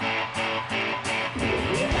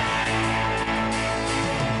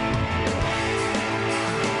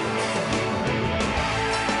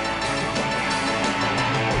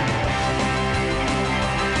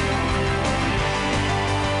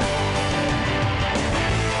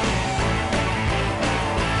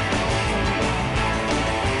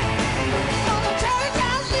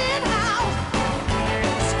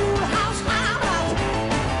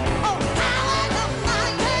 Oh,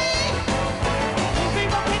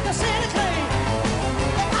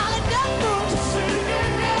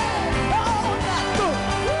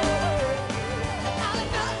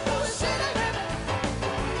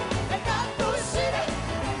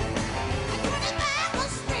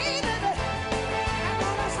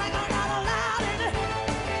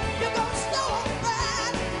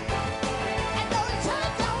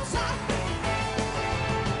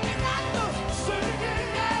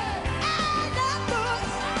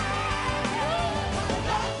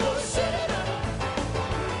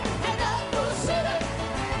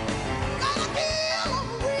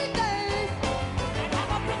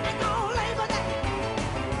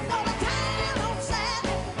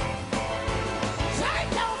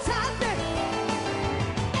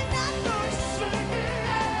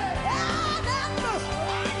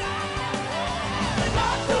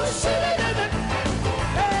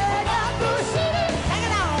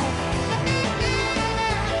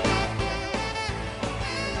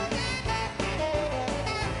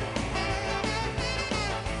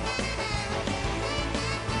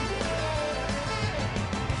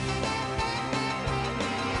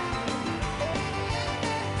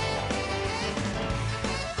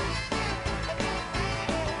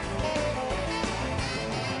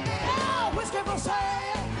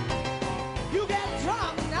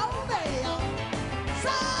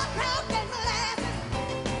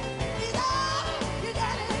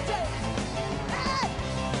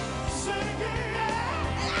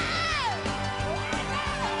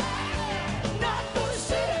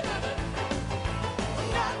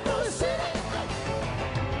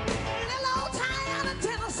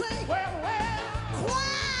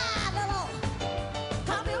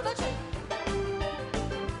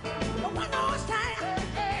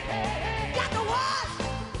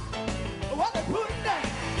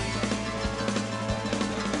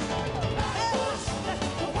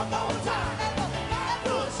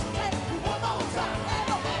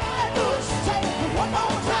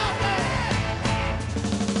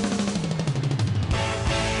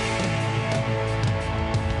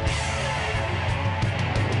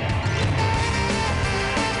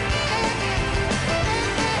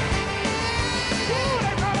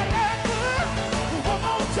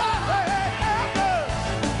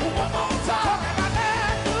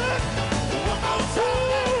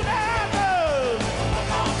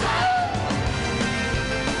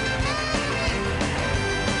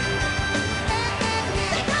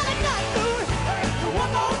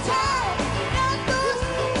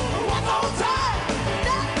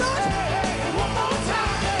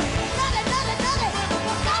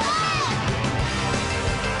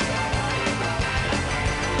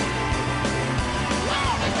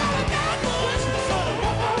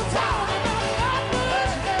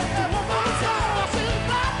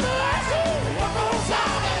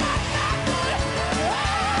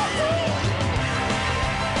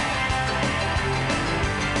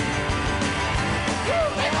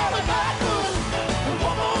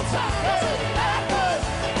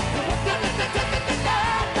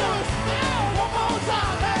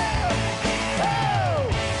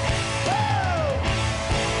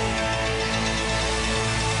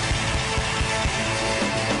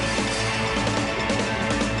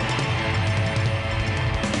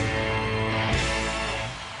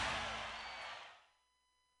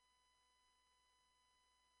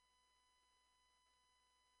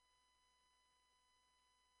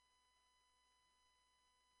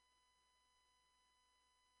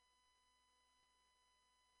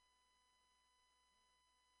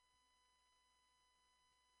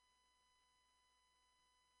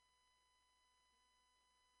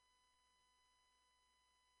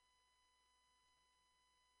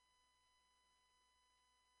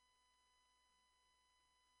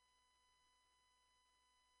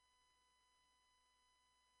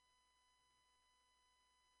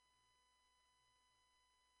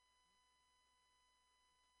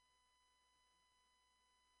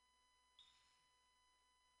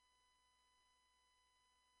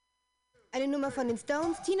 Eine Nummer von den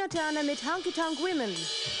Stones, Tina Turner mit Honky Tonk Women.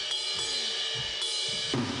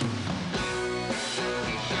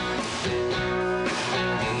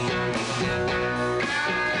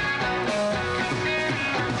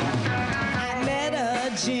 I met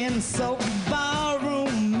a gin soaked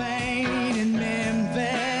ballroom man in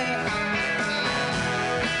Memphis.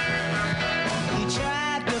 He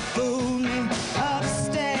tried to fool me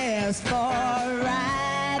upstairs for a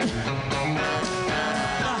ride.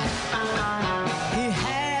 He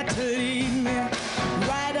had to lead me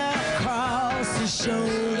right across the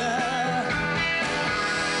shoulder.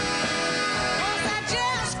 'Cause I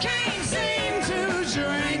just can't seem to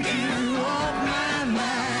drink you off my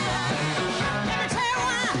mind. Let me tell you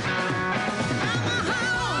why. I'm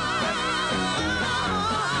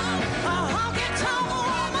a honky-tonk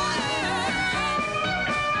woman.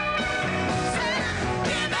 Said,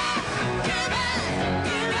 give me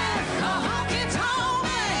a honky-tonk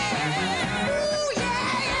man. Ooh,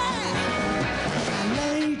 yeah. I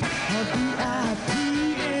laid a VIP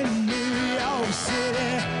in New York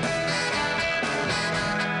City.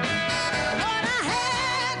 But I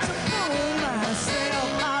had to pull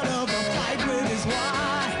myself out of a fight with his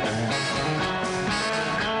wife.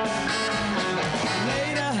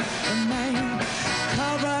 Later, the man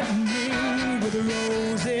covered me with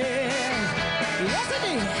roses. Yes, he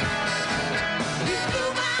did. He blew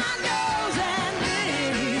my nose and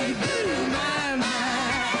then he blew my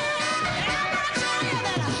mind. And I'm gonna tell you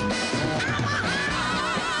that I'm a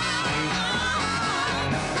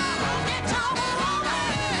honky-tonk woman.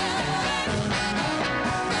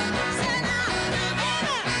 Said now, give me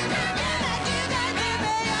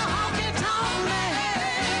a honky-tonk man.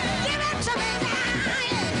 Give it to me now.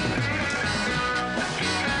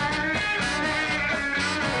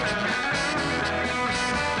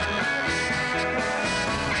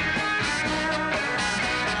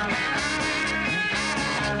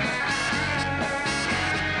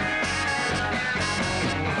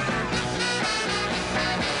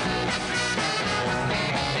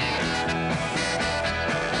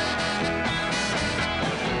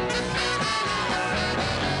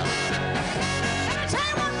 Let me tell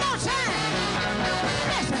you one more time.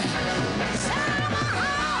 Listen. Said I'm a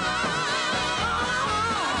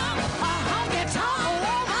honky-tonk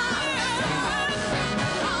woman.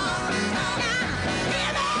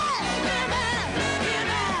 Now, give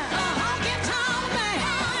me a honky-tonk man.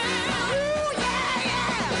 Ooh, yeah.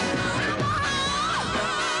 I'm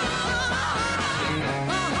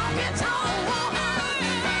a honky-tonk woman.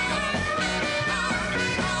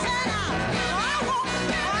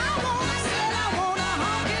 Said I want a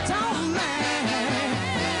honky-tonk man.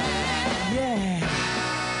 Yeah.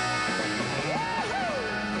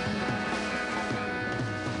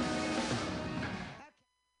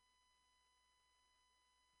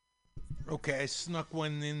 Okay, I snuck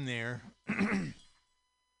one in there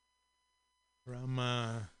from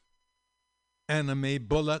Anna Mae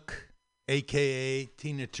Bullock, a.k.a.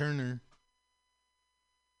 Tina Turner.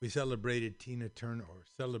 We celebrated Tina Turner,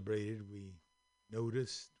 we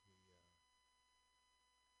noticed.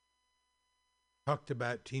 Talked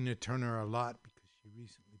about Tina Turner a lot because she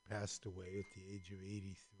recently passed away at the age of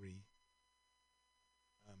 83.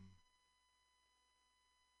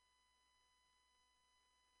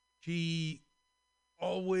 She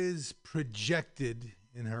always projected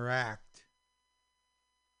in her act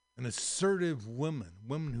an assertive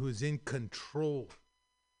woman who is in control,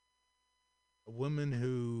 a woman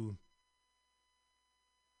who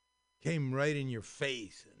came right in your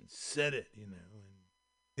face and said it, and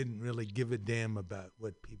didn't really give a damn about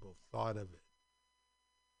what people thought of it.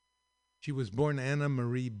 She was born Anna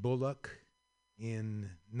Marie Bullock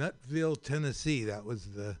in Nutville, Tennessee. That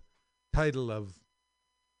was the title of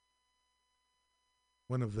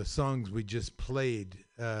one of the songs we just played.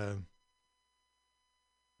 When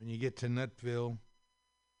you get to Nutville,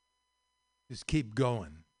 just keep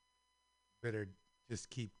going. Better just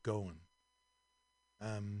keep going.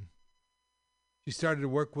 She started to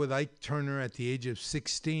work with Ike Turner at the age of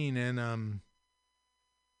 16, and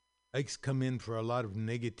Ike's come in for a lot of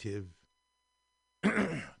negative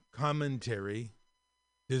commentary,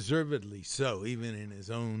 deservedly so, even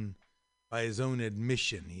by his own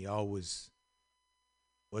admission. He always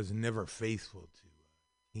was never faithful to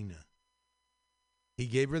Tina. He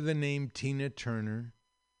gave her the name Tina Turner.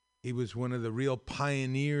 He was one of the real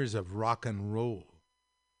pioneers of rock and roll.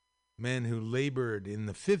 Man who labored in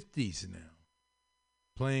the 50s now,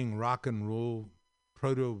 playing rock and roll,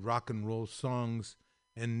 proto-rock and roll songs,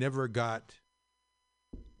 and never got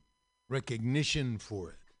recognition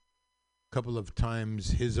for it. A couple of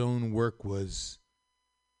times his own work was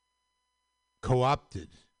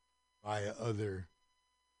co-opted by other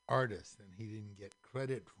artists, and he didn't get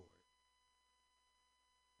credit for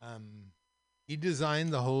it. He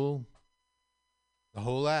designed the whole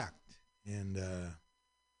act, and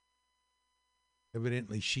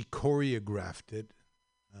evidently she choreographed it.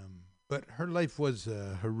 But her life was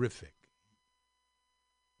horrific.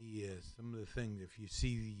 Some of the things, if you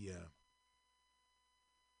see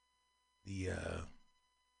the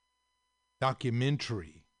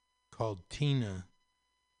documentary called Tina,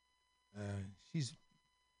 she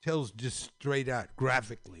tells just straight out,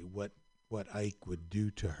 graphically, what Ike would do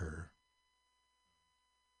to her.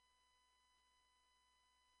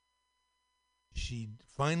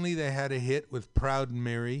 They had a hit with Proud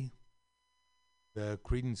Mary, the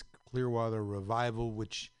Creedence Clearwater Revival,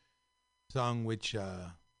 which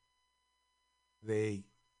they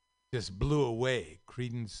just blew away.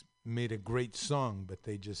 Creedence made a great song, but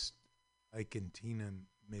Ike and Tina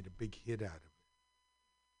made a big hit out of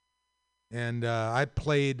it. And I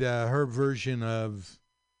played her version of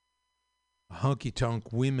Honky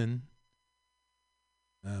Tonk Women.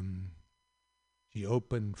 She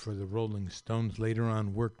opened for the Rolling Stones, later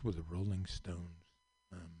on worked with the Rolling Stones.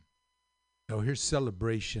 So here's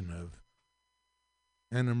Celebration of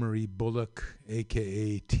Anna Marie Bullock,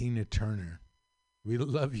 a.k.a. Tina Turner. We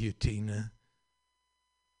love you, Tina.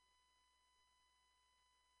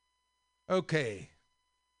 Okay.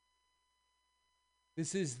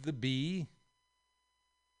 This is the B.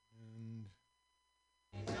 And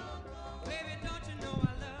Baby, don't you know I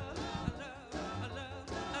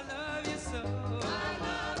love you so.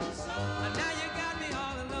 And now you got me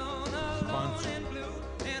all alone and blue.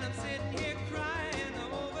 And I'm sitting here crying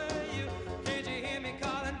over you. Can't you hear me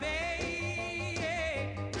calling, baby?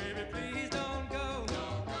 Baby, please don't go.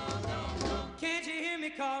 Can't you hear me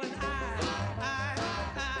calling? I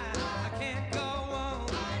can't go on.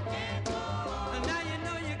 And now you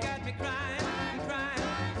know you got me crying.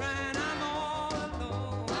 I'm all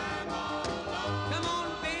alone. Come on,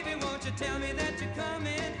 baby, won't you tell me that you're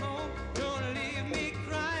coming home? Don't leave me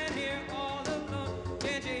crying here all alone.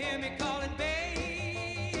 Can't you hear me calling,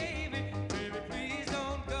 baby? Baby, please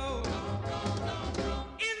don't go.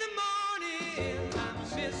 In the morning, I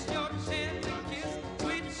miss your tender kiss,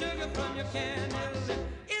 sweet sugar from your candles.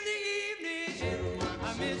 In the evening, I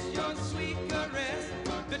miss your sweet caress.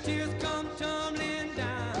 The tears come tumbling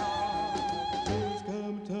down. Tears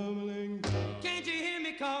come tumbling down. Can't you hear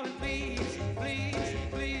me calling, please, please,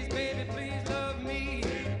 please, baby, please love me.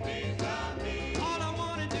 All I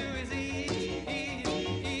wanna do is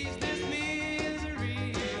ease this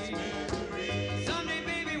misery. Someday,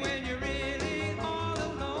 baby, when you're really all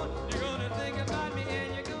alone, you're gonna think about me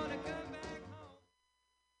and you're gonna come back home.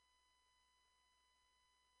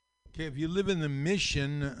 okay, if you live in the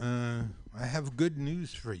Mission, I have good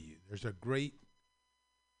news for you. There's a great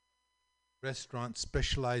restaurant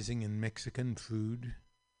specializing in Mexican food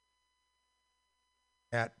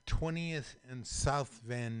at 20th and South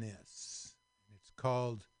Van Ness. It's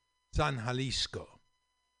called San Jalisco.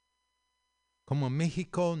 Como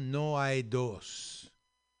Mexico no hay dos.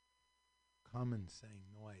 Common saying,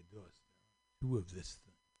 no hay dos. There are two of this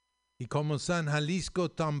thing. Y como San Jalisco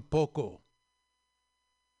tampoco.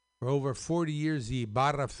 For over 40 years, the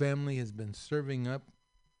Ibarra family has been serving up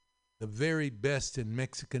the very best in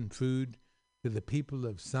Mexican food to the people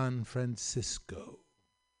of San Francisco.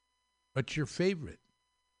 What's your favorite?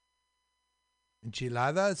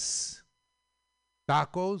 Enchiladas,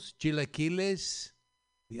 tacos, chilaquiles,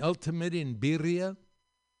 the ultimate in birria,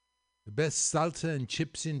 the best salsa and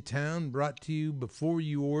chips in town brought to you before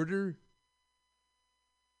you order.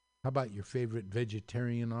 How about your favorite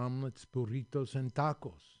vegetarian omelets, burritos, and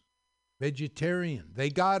tacos? Vegetarian,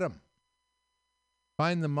 they got them.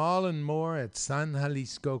 Find them all and more at San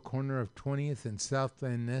Jalisco, corner of 20th and South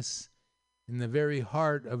Van Ness, in the very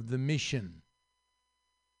heart of the Mission.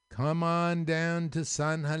 Come on down to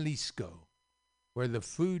San Jalisco, where the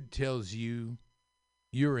food tells you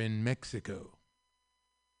you're in Mexico.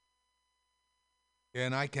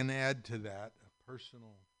 And I can add to that a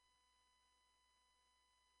personal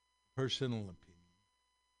opinion.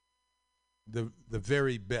 The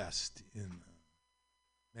very best in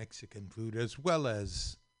Mexican food, as well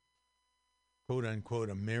as quote-unquote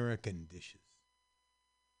American dishes.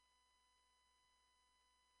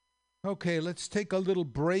 Okay, let's take a little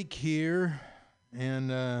break here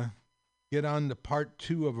and get on to part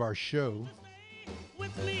 2 of our show.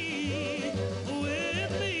 With me.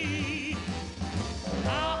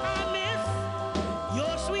 How I miss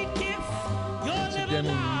your sweet kiss, your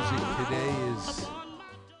Incidental music today is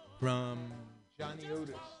from Johnny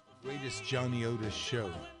Otis, the greatest Johnny Otis show.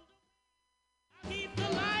 Keep the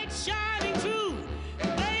light shining through,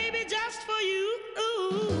 baby.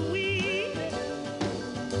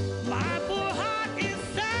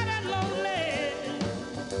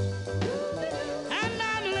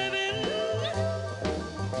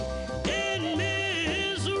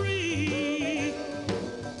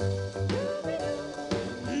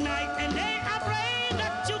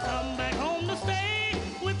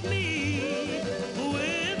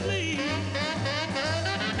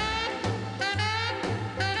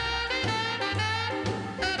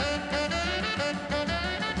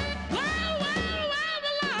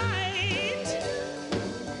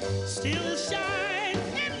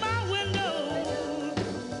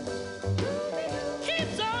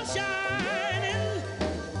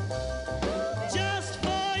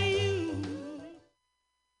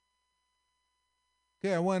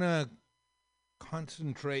 Okay, I want to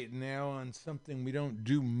concentrate now on something we don't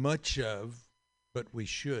do much of, but we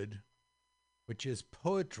should, which is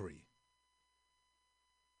poetry.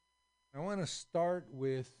 I want to start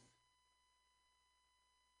with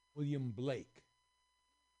William Blake.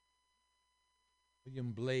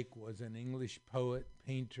 William Blake was an English poet,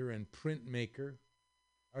 painter, and printmaker,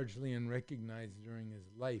 largely unrecognized during his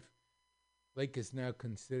life. Blake is now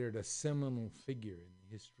considered a seminal figure in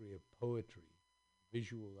the history of poetry,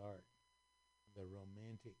 visual art, the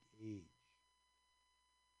Romantic Age.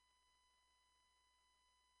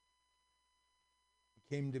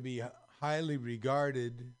 He came to be highly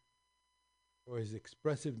regarded for his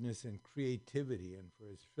expressiveness and creativity and for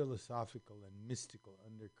his philosophical and mystical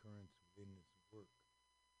undercurrents within his work.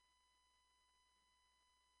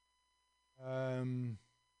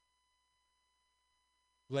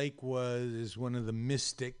 Blake is one of the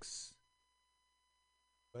mystics,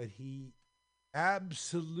 but he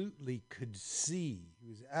absolutely could see. He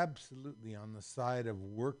was absolutely on the side of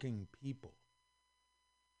working people.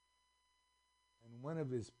 And one of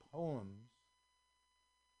his poems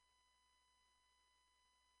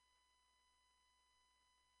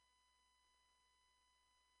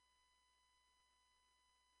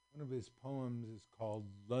is called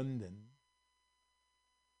London.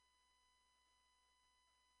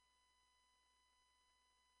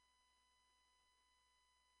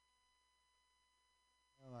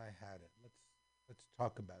 Well, I had it. Let's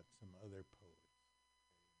talk about some other poets.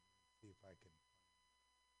 See if I can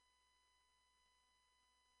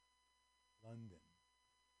find London.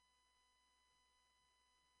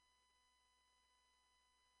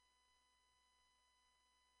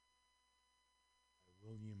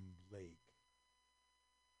 William Blake.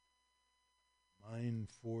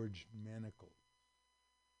 Mind-forged manacles.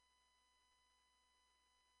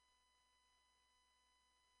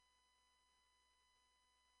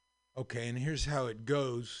 Okay, and here's how it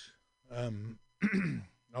goes.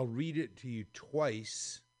 I'll read it to you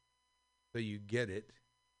twice so you get it.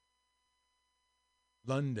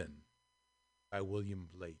 London by William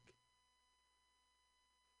Blake.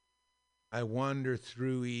 I wander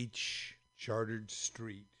through each chartered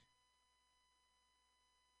street,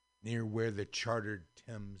 near where the chartered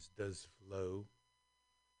Thames does flow,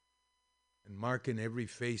 and mark in every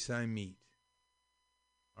face I meet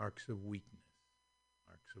marks of weakness,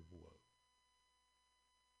 marks of woe.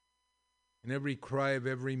 In every cry of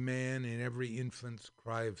every man, in every infant's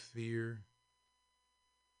cry of fear,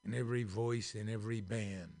 in every voice, in every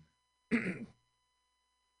band, the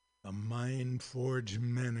mind-forged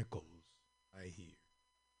manacles I hear.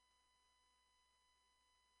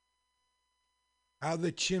 How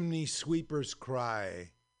the chimney sweepers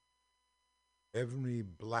cry, every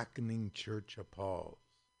blackening church appalls,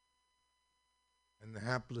 and the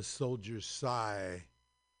hapless soldier's sigh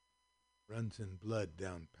runs in blood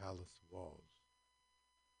down palace walls.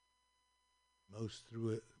 Most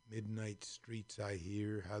through midnight streets I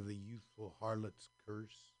hear how the youthful harlots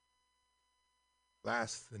curse,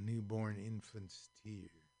 blasts the newborn infant's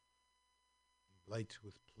tear, and blights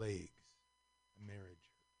with plagues a marriage.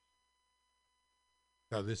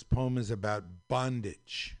 So this poem is about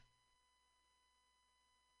bondage.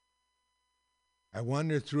 I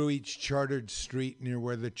wander through each chartered street near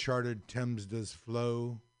where the chartered Thames does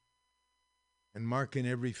flow, and mark in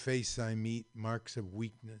every face I meet marks of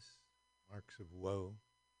weakness, marks of woe.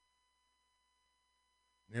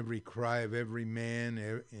 In every cry of every man,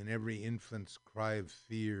 in every infant's cry of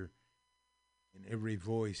fear, in every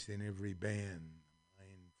voice, in every band,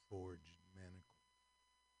 mind-forged manacles.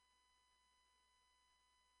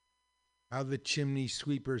 How the chimney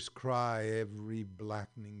sweepers cry, every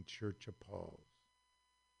blackening church appalls,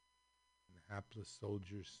 and the hapless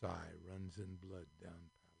soldier's sigh runs in blood down palace.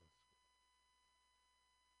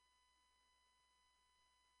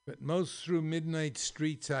 But most through midnight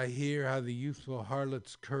streets I hear how the youthful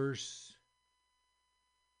harlots curse,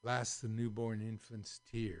 blasts the newborn infant's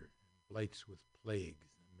tear, and blights with plagues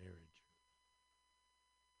the marriage.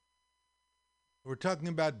 We're talking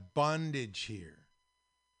about bondage here.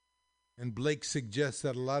 And Blake suggests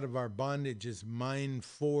that a lot of our bondage is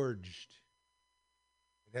mind-forged.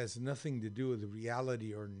 It has nothing to do with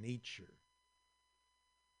reality or nature.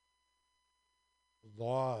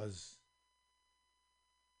 Laws,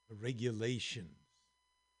 the regulations,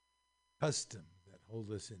 customs that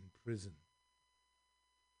hold us in prison.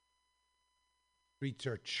 Streets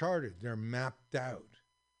are charted, they're mapped out.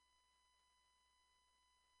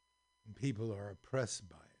 And people are oppressed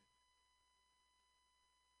by it.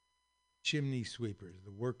 Chimney sweepers,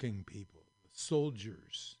 the working people, the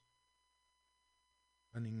soldiers,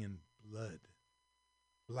 running in blood,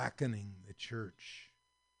 blackening the church.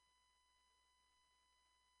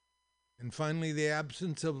 And finally, the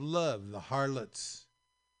absence of love, the harlots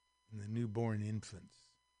and the newborn infants.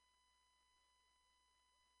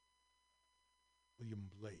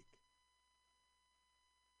 William Blake.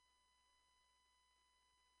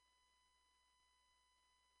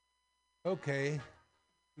 Okay,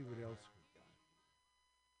 see what else we got.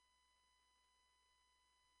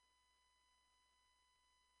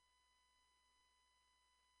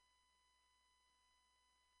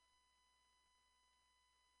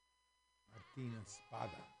 Martina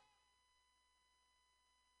Espada.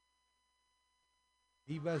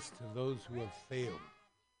 Vivas to those who have failed.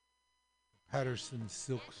 The Patterson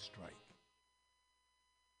Silk Strike.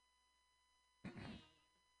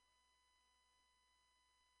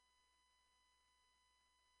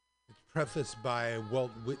 Prefaced by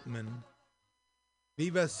Walt Whitman.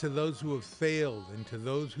 Vivas to those who have failed, and to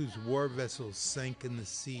those whose war vessels sank in the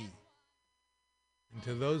sea, and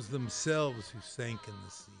to those themselves who sank in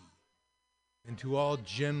the sea, and to all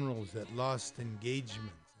generals that lost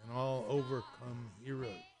engagements, and all overcome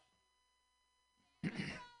heroes,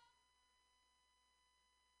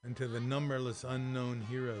 and to the numberless unknown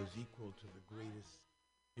heroes equal to the greatest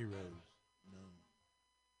heroes known.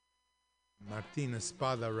 Martina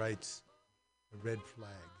Espada writes, "The red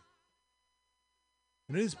flag."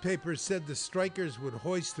 The newspaper said the strikers would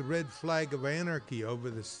hoist the red flag of anarchy over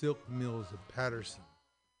the silk mills of Patterson.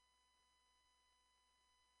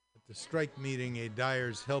 At the strike meeting, a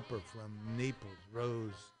dyer's helper from Naples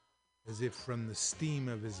rose as if from the steam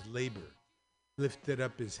of his labor, lifted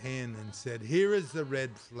up his hand and said, "Here is the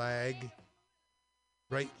red flag,"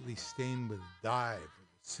 brightly stained with dye for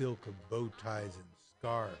the silk of bow ties and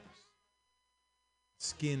scarves.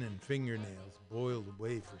 Skin and fingernails boiled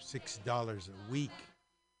away for $6 a week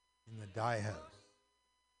in the dye house.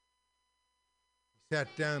 He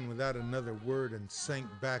sat down without another word and sank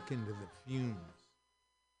back into the fumes,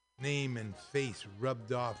 name and face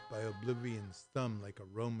rubbed off by oblivion's thumb like a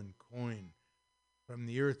Roman coin from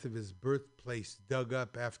the earth of his birthplace, dug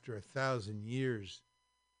up after 1,000 years,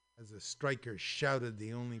 as the striker shouted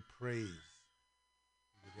the only praise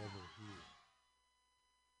he would ever hear.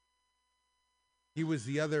 He was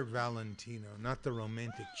the other Valentino, not the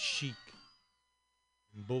romantic chic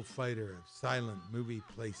and bullfighter of silent movie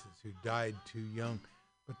places who died too young,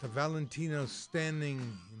 but the Valentino standing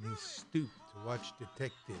in his stoop to watch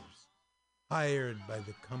detectives hired by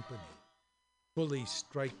the company bully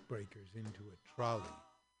strikebreakers into a trolley,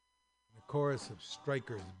 and a chorus of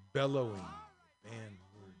strikers bellowing the banned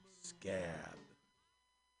word scab.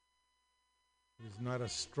 It was not a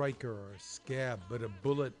striker or a scab, but a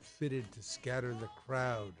bullet fitted to scatter the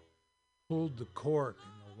crowd, pulled the cork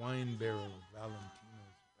in the wine barrel of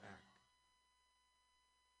Valentino's back.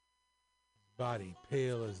 His body,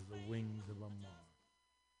 pale as the wings of a moth,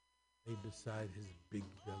 lay beside his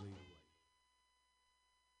big-bellied wife.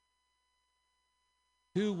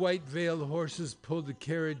 2 white-veiled horses pulled the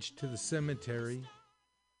carriage to the cemetery.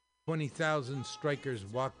 20,000 strikers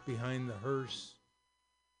walked behind the hearse,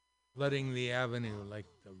 flooding the avenue like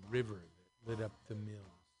the river that lit up the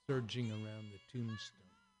mill, surging around the tombstone.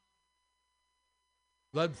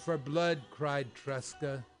 "Blood for blood," cried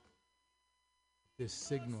Tresca. At this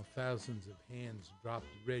signal, thousands of hands dropped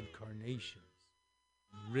red carnations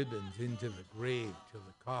and ribbons into the grave till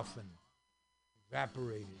the coffin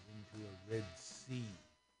evaporated into a red sea.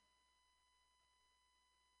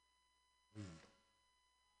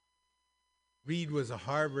 Reed was a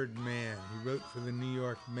Harvard man. He wrote for the New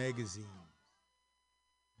York magazines.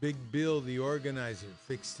 Big Bill, the organizer,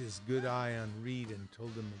 fixed his good eye on Reed and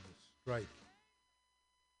told him of the strike.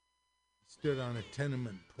 He stood on a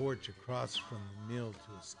tenement porch across from the mill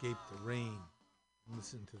to escape the rain and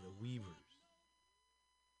listen to the weavers.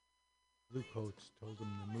 Bluecoats told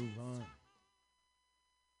him to move on.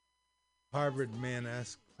 Harvard man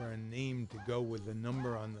asked for a name to go with the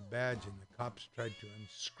number on the badge, and the cops tried to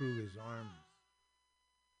unscrew his arms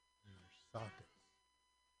in their sockets.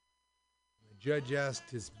 When the judge asked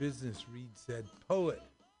his business, Reed said, "Poet."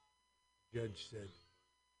 The judge said,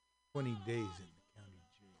 20 days in the county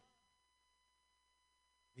jail.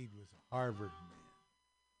 Reed was a Harvard man.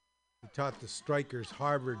 He taught the strikers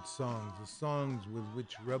Harvard songs, the songs with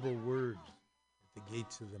which rebel words at the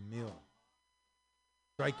gates of the mill.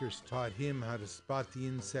 Strikers taught him how to spot the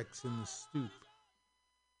insects in the stoop,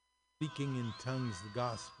 speaking in tongues the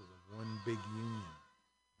gospel of one big union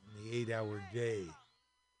in the 8-hour day,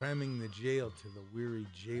 cramming the jail till the weary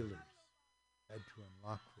jailers had to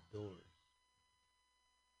unlock the doors.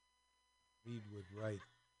 Reed would write,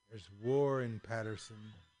 "There's war in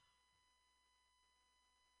Patterson.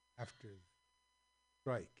 After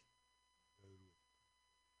strike."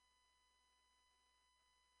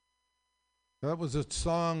 That was a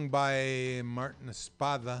song by Martin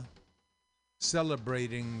Espada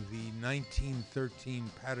celebrating the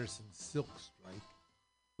 1913 Patterson Silk Strike,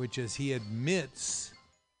 which, as he admits,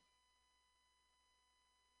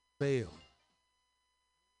 failed.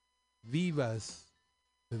 Vivas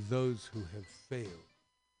to those who have failed.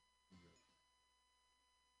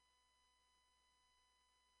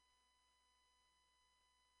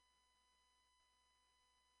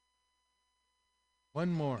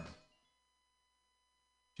 One more.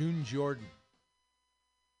 June Jordan.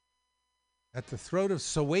 At the throat of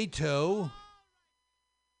Soweto,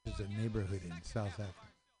 which is a neighborhood in South Africa,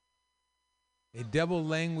 a devil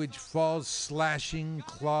language falls, slashing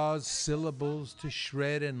claws, syllables to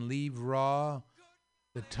shred and leave raw,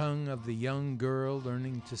 the tongue of the young girl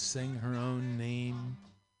learning to sing her own name.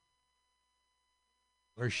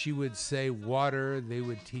 Where she would say water, they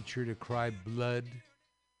would teach her to cry blood.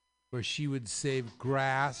 Where she would save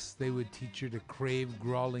grass, they would teach her to crave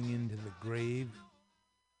crawling into the grave.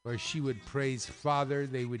 Where she would praise Father,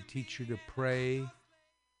 they would teach her to pray.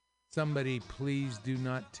 Somebody please do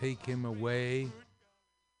not take him away.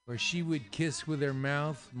 Where she would kiss with her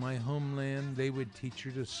mouth my homeland, they would teach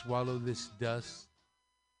her to swallow this dust.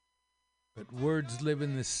 But words live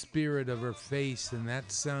in the spirit of her face, and that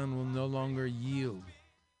sound will no longer yield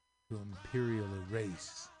to imperial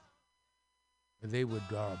erase. Where they would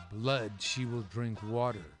draw blood, she will drink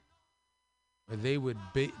water. Where they would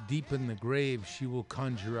deepen the grave, she will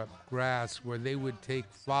conjure up grass. Where they would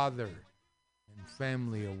take father and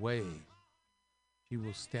family away, she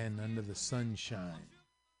will stand under the sunshine.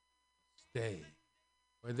 Stay.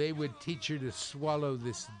 Where they would teach her to swallow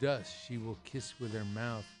this dust, she will kiss with her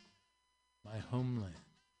mouth my homeland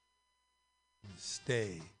and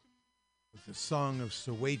stay. With the song of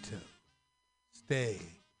Soweto, stay.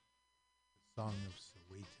 The song of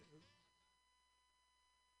Soweto.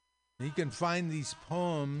 And you can find these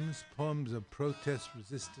poems of protest,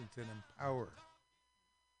 resistance, and empower,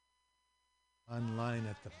 online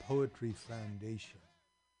at the Poetry Foundation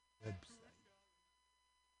website.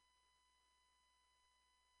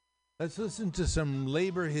 Let's listen to some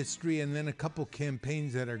labor history and then a couple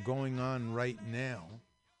campaigns that are going on right now.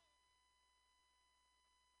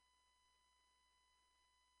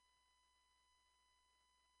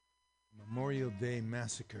 Memorial Day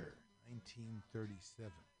Massacre,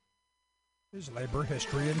 1937. Is labor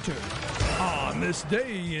history in 2. On this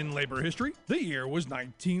day in labor history, the year was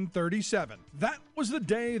 1937. That was the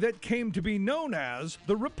day that came to be known as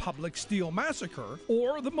the Republic Steel Massacre,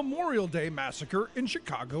 or the Memorial Day Massacre in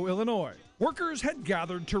Chicago, Illinois. Workers had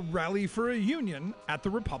gathered to rally for a union at the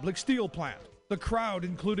Republic Steel plant. The crowd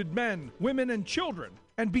included men, women, and children,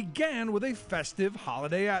 and began with a festive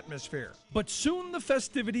holiday atmosphere. But soon the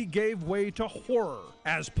festivity gave way to horror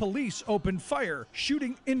as police opened fire,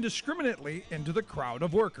 shooting indiscriminately into the crowd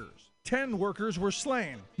of workers. 10 workers were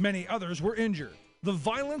slain, many others were injured. The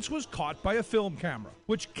violence was caught by a film camera,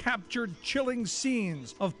 which captured chilling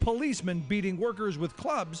scenes of policemen beating workers with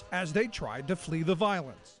clubs as they tried to flee the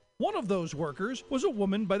violence. One of those workers was a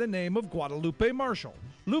woman by the name of Guadalupe Marshall.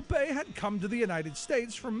 Lupe had come to the United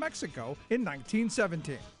States from Mexico in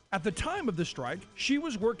 1917. At the time of the strike, she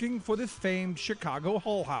was working for the famed Chicago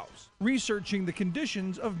Hull House, researching the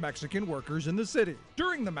conditions of Mexican workers in the city.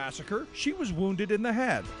 During the massacre, she was wounded in the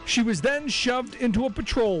head. She was then shoved into a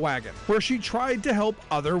patrol wagon, where she tried to help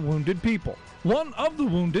other wounded people. One of the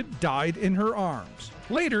wounded died in her arms.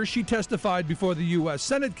 Later, she testified before the U.S.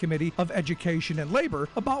 Senate Committee of Education and Labor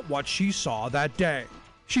about what she saw that day.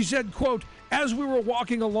 She said, quote, "As we were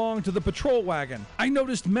walking along to the patrol wagon, I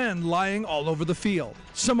noticed men lying all over the field.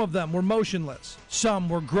 Some of them were motionless, some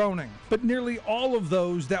were groaning, but nearly all of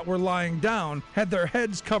those that were lying down had their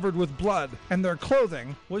heads covered with blood, and their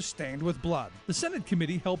clothing was stained with blood." The Senate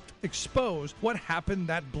committee helped expose what happened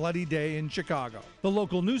that bloody day in Chicago. The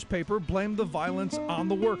local newspaper blamed the violence on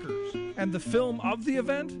the workers, and the film of the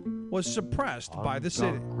event was suppressed by the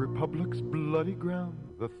city. Republic's bloody ground,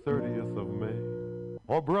 the 30th of May.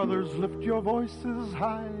 Oh, brothers, lift your voices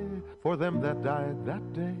high for them that died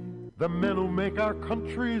that day. The men who make our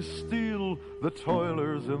country steel, the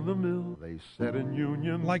toilers in the mill. They said in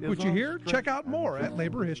union. Like what you hear? Check out more at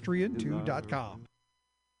laborhistoryin2.com.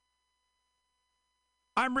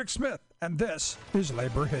 I'm Rick Smith, and this is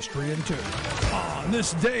Labor History in 2. On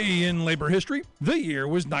this day in labor history, the year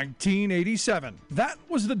was 1987. That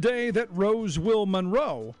was the day that Rose Will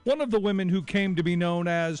Monroe, one of the women who came to be known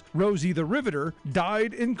as Rosie the Riveter,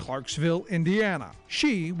 died in Clarksville, Indiana.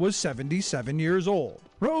 She was 77 years old.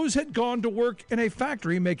 Rose had gone to work in a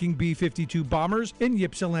factory making B-52 bombers in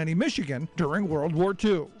Ypsilanti, Michigan during World War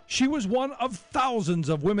II. She was one of thousands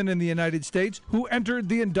of women in the United States who entered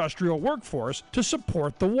the industrial workforce to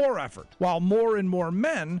support the war effort, while more and more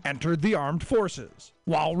men entered the armed forces.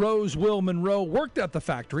 While Rose Will Monroe worked at the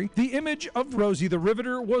factory, the image of Rosie the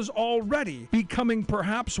Riveter was already becoming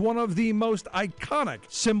perhaps one of the most iconic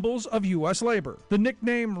symbols of U.S. labor. The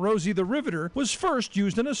nickname Rosie the Riveter was first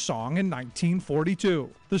used in a song in 1942.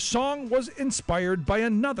 The song was inspired by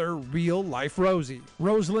another real-life Rosie.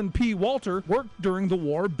 Rosalind P. Walter worked during the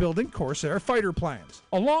war building Corsair fighter planes.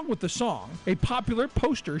 Along with the song, a popular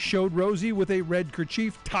poster showed Rosie with a red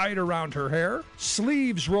kerchief tied around her hair,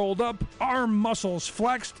 sleeves rolled up, arm muscles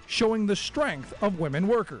flexed, showing the strength of women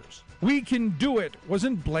workers. "We Can Do It" was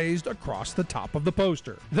emblazed across the top of the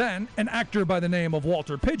poster. Then, an actor by the name of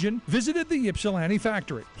Walter Pidgeon visited the Ypsilanti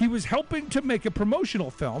factory. He was helping to make a promotional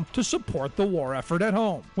film to support the war effort at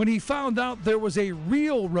home. When he found out there was a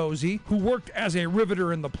real Rosie who worked as a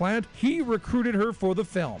riveter in the plant, he recruited her for the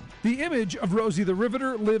film. The image of Rosie the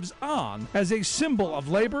Riveter lives on as a symbol of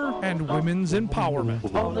labor and women's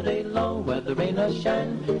empowerment. All the day long, whether rain or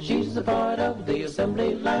shine, she's a part of the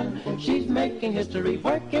assembly line. She's making history,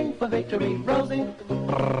 working for victory. Rosie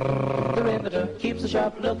the Riveter keeps a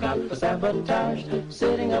sharp lookout for sabotage,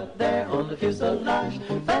 sitting up there on the fuselage.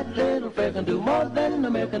 That little friend can do more than a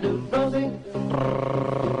man can do. Rosie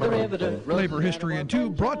the Riveter. Labor History in 2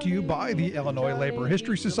 brought to you by the Illinois Labor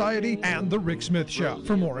History Society and The Rick Smith Show.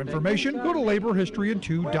 For more information, go to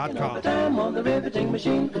laborhistoryin2.com. Time on the riveting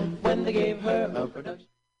machine when they gave her a production.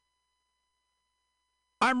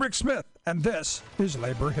 I'm Rick Smith, and this is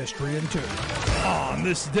Labor History in 2. On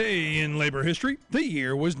this day in labor history, the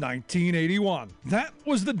year was 1981. That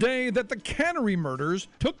was the day that the cannery murders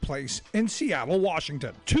took place in Seattle,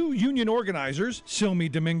 Washington. 2 union organizers,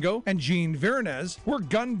 Silmy Domingo and Jean Virenez, were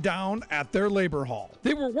gunned down at their labor hall.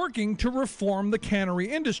 They were working to reform the cannery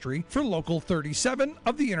industry for Local 37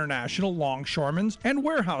 of the International Longshoremen's and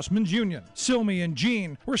Warehousemen's Union. Silmy and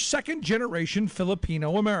Jean were second-generation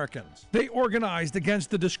Filipino Americans. They organized against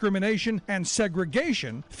the discrimination and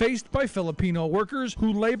segregation faced by Filipino workers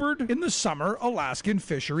who labored in the summer Alaskan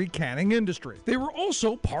fishery canning industry. They were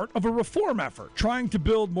also part of a reform effort trying to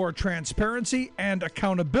build more transparency and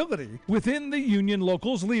accountability within the union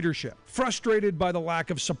locals' leadership. Frustrated by the lack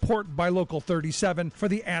of support by Local 37 for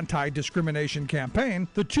the anti-discrimination campaign,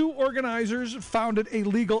 the 2 organizers founded a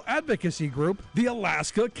legal advocacy group, the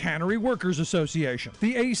Alaska Cannery Workers Association.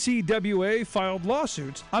 The ACWA filed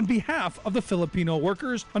lawsuits on behalf of the Filipino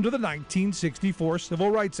workers under the 1964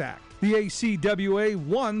 Civil Rights Act. The ACWA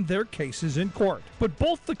won their cases in court, but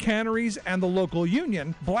both the canneries and the local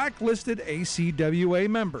union blacklisted ACWA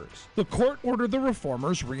members. The court ordered the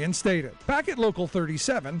reformers reinstated. Back at Local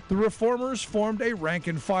 37, the reformers formed a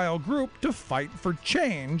rank-and-file group to fight for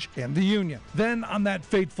change in the union. Then, on that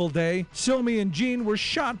fateful day, Silmy and Jean were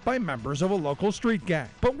shot by members of a local street gang.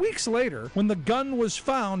 But weeks later, when the gun was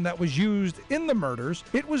found that was used in the murders,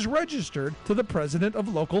 it was registered to the president of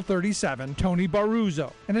Local 37, Tony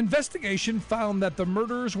Baruzzo. An investigation found that the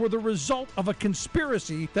murders were the result of a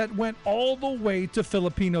conspiracy that went all the way to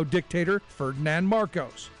Filipino dictator Ferdinand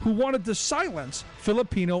Marcos, who wanted to silence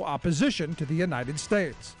Filipino opposition to the United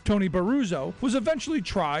States. Tony Baruzzo was eventually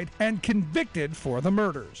tried and convicted for the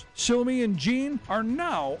murders. Silmy and Jean are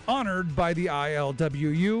now honored by the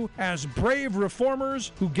ILWU as brave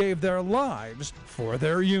reformers who gave their lives for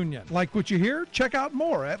their union. Like what you hear? Check out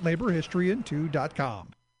more at laborhistoryin2.com.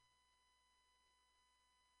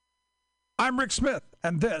 I'm Rick Smith,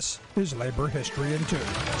 and this is Labor History in 2.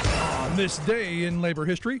 On this day in labor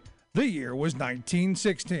history, the year was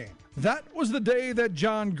 1916. That was the day that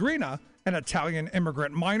John Grina, an Italian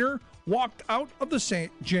immigrant miner, walked out of the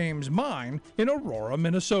St. James Mine in Aurora,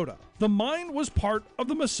 Minnesota. The mine was part of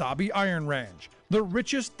the Mesabi Iron Range, the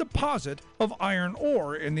richest deposit of iron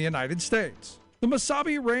ore in the United States. The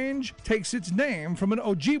Mesabi Range takes its name from an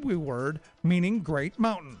Ojibwe word meaning Great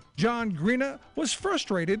Mountain. John Grina was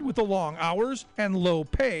frustrated with the long hours and low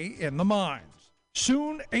pay in the mines.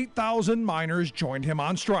 Soon, 8,000 miners joined him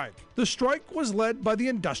on strike. The strike was led by the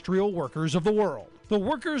industrial workers of the world. The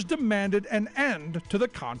workers demanded an end to the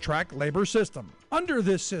contract labor system. Under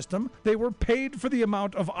this system, they were paid for the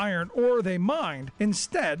amount of iron ore they mined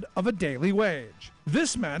instead of a daily wage.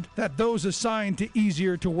 This meant that those assigned to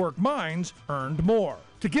easier-to-work mines earned more.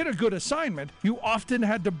 To get a good assignment, you often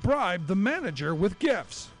had to bribe the manager with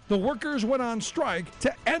gifts. The workers went on strike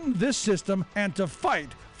to end this system and to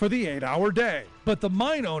fight for the 8-hour day. But the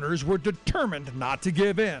mine owners were determined not to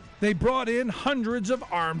give in. They brought in hundreds of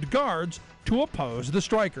armed guards to oppose the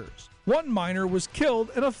strikers. One miner was killed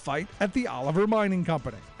in a fight at the Oliver Mining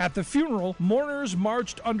Company. At the funeral, mourners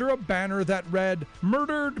marched under a banner that read,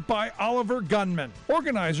 "Murdered by Oliver Gunmen."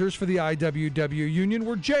 Organizers for the IWW union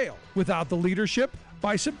were jailed. Without the leadership,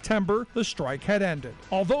 by September, the strike had ended.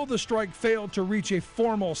 Although the strike failed to reach a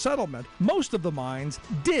formal settlement, most of the mines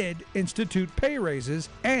did institute pay raises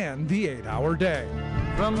and the 8-hour day.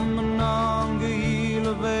 From the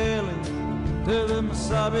Monongahela Valley to the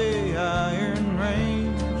Mesabi Iron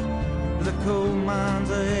Range, to the coal mines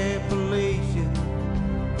of Appalachia,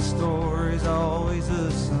 the story's always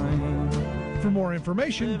the same. For more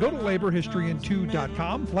information, go to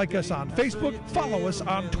laborhistoryin2.com, like us on Facebook, follow us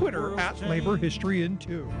on Twitter at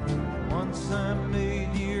laborhistoryin2. Once I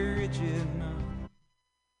made you rich enough.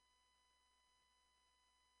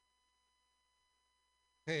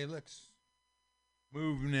 Okay, let's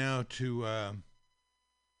move now to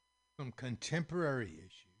some contemporary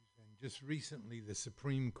issues. And just recently, the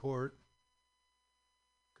Supreme Court,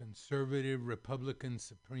 conservative Republican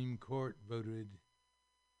Supreme Court, voted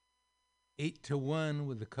 8-1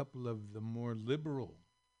 with a couple of the more liberal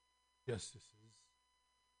justices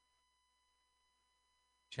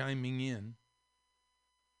chiming in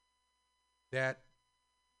that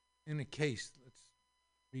in a case, let's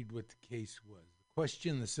read what the case was. The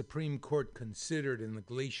question the Supreme Court considered in the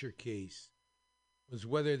Glacier case was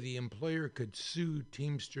whether the employer could sue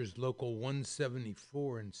Teamsters Local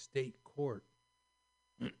 174 in state court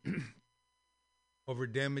over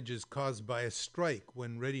damages caused by a strike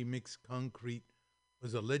when ready-mix concrete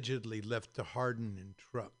was allegedly left to harden in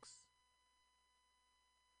trucks.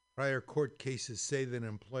 Prior court cases say that an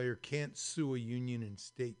employer can't sue a union in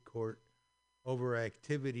state court over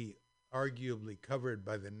activity arguably covered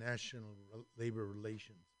by the National Labor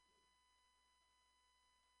Relations.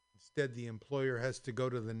 Instead, the employer has to go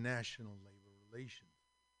to the National Labor Relations.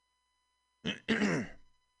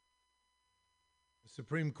 The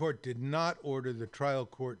Supreme Court did not order the trial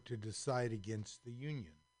court to decide against the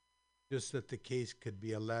union, just that the case could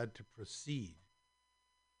be allowed to proceed.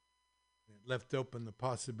 It left open the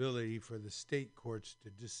possibility for the state courts to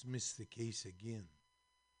dismiss the case again.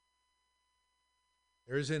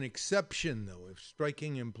 There is an exception, though, if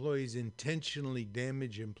striking employees intentionally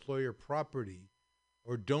damage employer property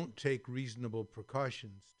or don't take reasonable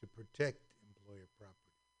precautions to protect employer property.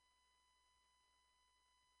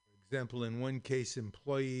 For example, in one case,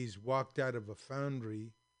 employees walked out of a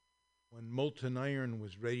foundry when molten iron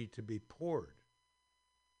was ready to be poured,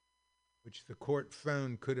 which the court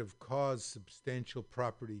found could have caused substantial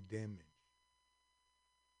property damage.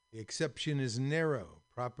 The exception is narrow: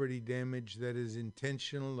 property damage that is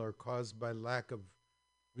intentional or caused by lack of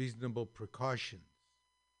reasonable precautions.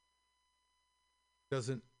 It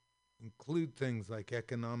doesn't include things like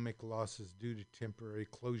economic losses due to temporary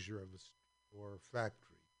closure of a store or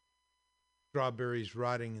factory, strawberries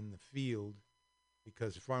rotting in the field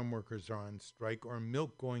because farm workers are on strike, or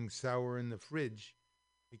milk going sour in the fridge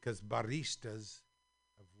because baristas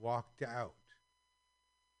have walked out.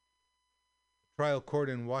 The trial court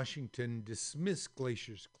in Washington dismissed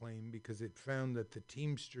Glacier's claim because it found that the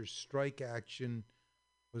Teamsters strike action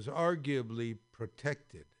was arguably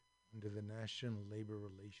protected under the National Labor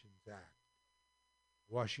Relations Act.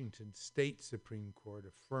 Washington State Supreme Court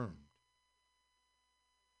affirmed.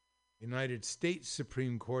 The United States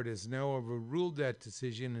Supreme Court has now overruled that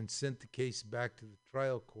decision and sent the case back to the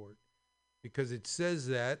trial court because it says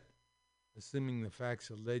that, assuming the facts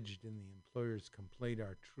alleged in the employer's complaint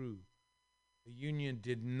are true, the union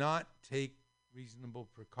did not take reasonable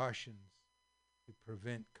precautions to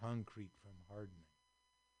prevent concrete from hardening.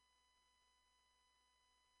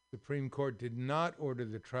 The Supreme Court did not order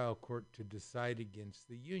the trial court to decide against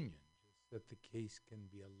the union, just that the case can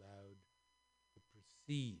be allowed to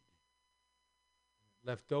proceed. It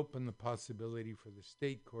left open the possibility for the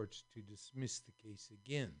state courts to dismiss the case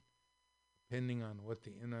again, depending on what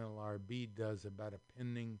the NLRB does about a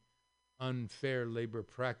pending unfair labor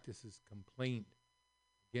practices complaint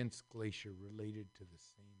against Glacier related to the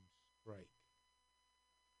same strike.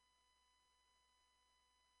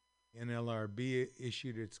 NLRB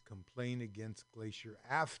issued its complaint against Glacier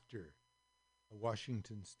after the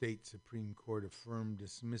Washington State Supreme Court affirmed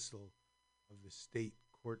dismissal of the state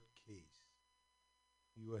court case.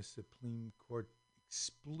 The U.S. Supreme Court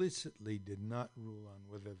explicitly did not rule on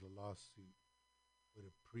whether the lawsuit would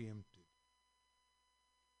have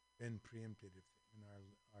been preempted if the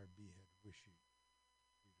NLRB had issued a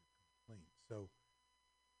complaint. So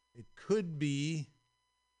it could be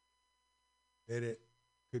that it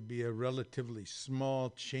could be a relatively small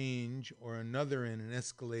change or another in an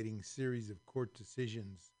escalating series of court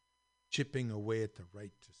decisions chipping away at the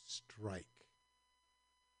right to strike.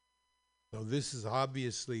 So this is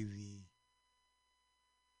obviously the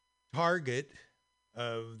target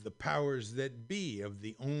of the powers that be, of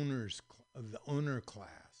the owner class.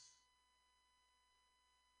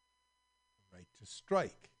 The right to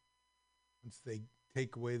strike. Once they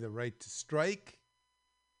take away the right to strike,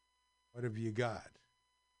 what have you got?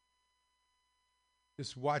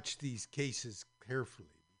 Just watch these cases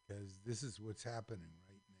carefully, because this is what's happening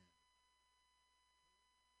right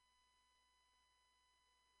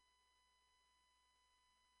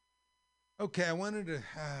now. Okay, I wanted to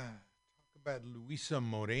talk about Luisa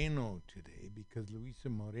Moreno today, because Luisa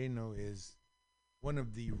Moreno is one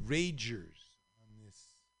of the ragers on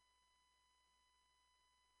this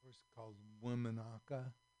course called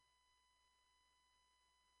Womanaka.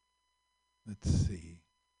 Let's see.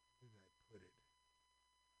 Where did I put it?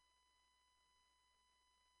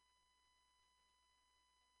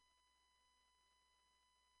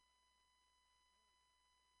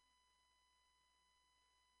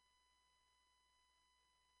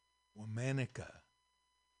 Womanica.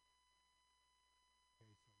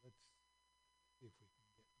 Okay, so let's see if we can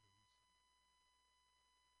get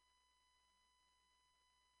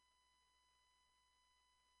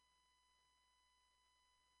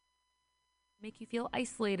make you feel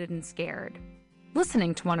isolated and scared.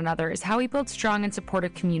 Listening to one another is how we build strong and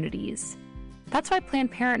supportive communities. That's why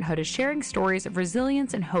Planned Parenthood is sharing stories of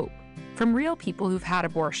resilience and hope from real people who've had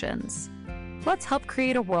abortions. Let's help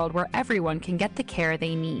create a world where everyone can get the care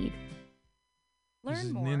they need. This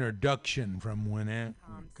is an introduction from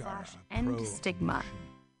End stigma.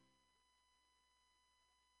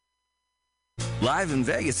 Live in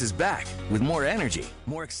Vegas is back with more energy,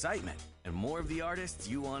 more excitement, and more of the artists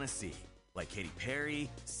you want to see, like Katy Perry,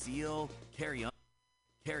 Seal,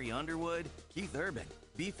 Carrie Underwood, Keith Urban,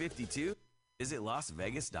 B-52. Visit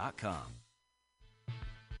LasVegas.com.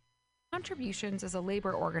 Contributions as a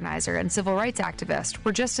labor organizer and civil rights activist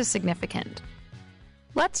were just as significant.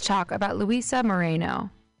 Let's talk about Luisa Moreno.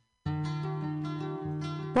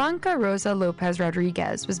 Blanca Rosa Lopez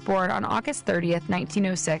Rodriguez was born on August 30th,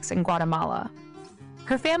 1906 in Guatemala.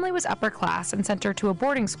 Her family was upper class and sent her to a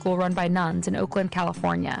boarding school run by nuns in Oakland,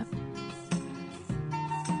 California.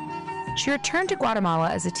 She returned to Guatemala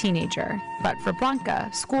as a teenager, but for Blanca,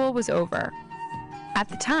 school was over. At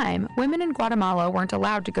the time, women in Guatemala weren't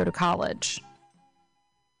allowed to go to college.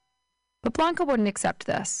 But Blanca wouldn't accept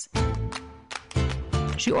this.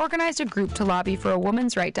 She organized a group to lobby for a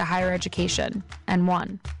woman's right to higher education, and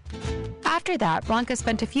won. After that, Blanca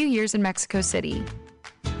spent a few years in Mexico City.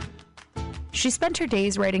 She spent her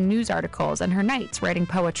days writing news articles and her nights writing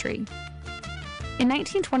poetry. In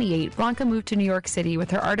 1928, Blanca moved to New York City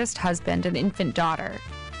with her artist husband and infant daughter.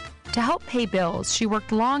 To help pay bills, she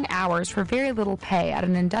worked long hours for very little pay at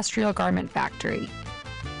an industrial garment factory.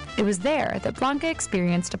 It was there that Blanca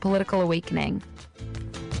experienced a political awakening.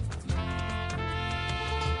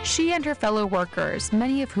 She and her fellow workers,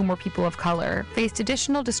 many of whom were people of color, faced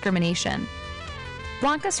additional discrimination.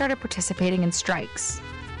 Blanca started participating in strikes.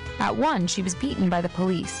 At one, she was beaten by the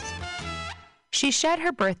police. She shed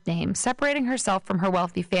her birth name, separating herself from her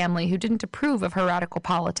wealthy family who didn't approve of her radical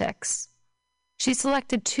politics. She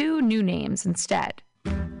selected two new names instead.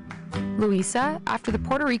 Luisa, after the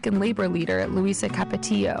Puerto Rican labor leader Luisa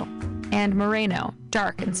Capetillo, and Moreno,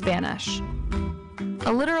 dark in Spanish.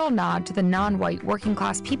 A literal nod to the non-white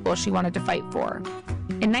working-class people she wanted to fight for.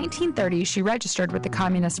 In 1930, she registered with the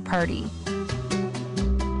Communist Party.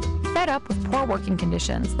 Fed up with poor working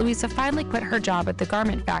conditions, Luisa finally quit her job at the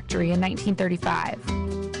garment factory in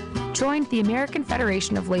 1935, joined the American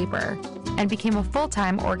Federation of Labor, and became a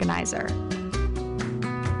full-time organizer.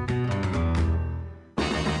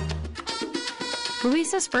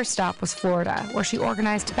 Luisa's first stop was Florida, where she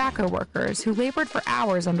organized tobacco workers who labored for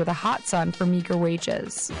hours under the hot sun for meager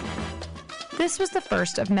wages. This was the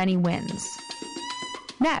first of many wins.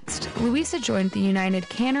 Next, Luisa joined the United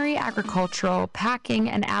Cannery, Agricultural, Packing,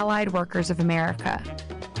 and Allied Workers of America.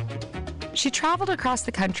 She traveled across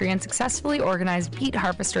the country and successfully organized beet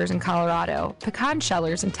harvesters in Colorado, pecan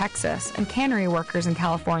shellers in Texas, and cannery workers in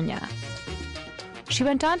California. She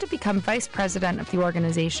went on to become vice president of the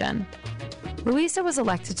organization. Luisa was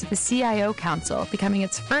elected to the CIO Council, becoming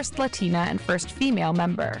its first Latina and first female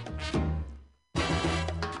member.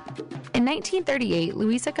 In 1938,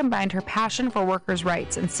 Luisa combined her passion for workers'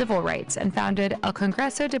 rights and civil rights and founded El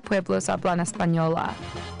Congreso de Pueblos Habla Española,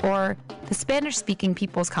 or the Spanish-speaking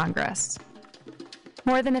People's Congress.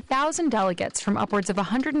 More than 1,000 delegates from upwards of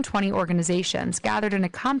 120 organizations gathered in a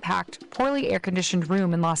compact, poorly air-conditioned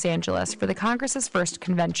room in Los Angeles for the Congress's first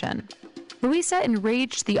convention. Luisa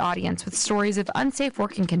enraged the audience with stories of unsafe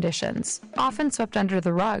working conditions, often swept under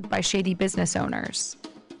the rug by shady business owners.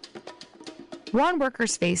 One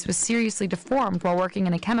worker's face was seriously deformed while working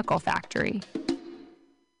in a chemical factory.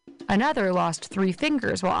 Another lost 3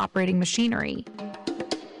 fingers while operating machinery.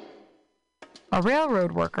 A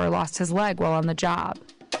railroad worker lost his leg while on the job.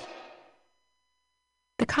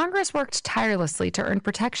 The Congress worked tirelessly to earn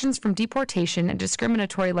protections from deportation and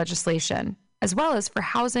discriminatory legislation, as well as for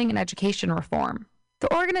housing and education reform.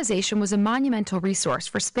 The organization was a monumental resource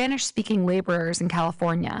for Spanish-speaking laborers in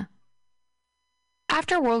California.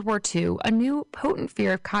 After World War II, a new, potent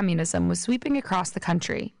fear of communism was sweeping across the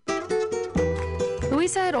country.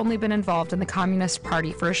 Louisa had only been involved in the Communist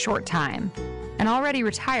Party for a short time, and already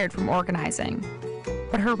retired from organizing.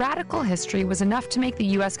 But her radical history was enough to make the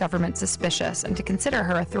U.S. government suspicious and to consider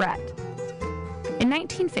her a threat. In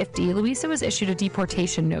 1950, Louisa was issued a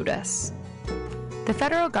deportation notice. The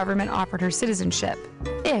federal government offered her citizenship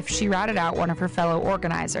if she ratted out one of her fellow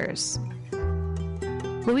organizers.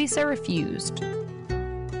 Louisa refused.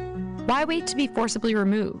 Why wait to be forcibly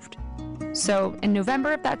removed? So, in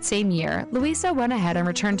November of that same year, Louisa went ahead and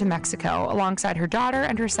returned to Mexico alongside her daughter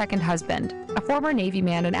and her second husband, a former Navy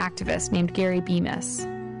man and activist named Gary Bemis.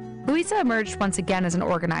 Louisa emerged once again as an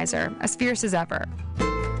organizer, as fierce as ever.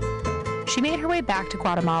 She made her way back to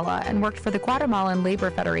Guatemala and worked for the Guatemalan Labor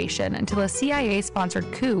Federation until a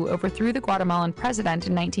CIA-sponsored coup overthrew the Guatemalan president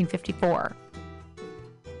in 1954.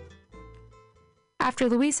 After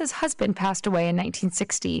Louisa's husband passed away in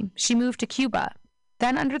 1960, she moved to Cuba,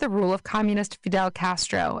 then under the rule of communist Fidel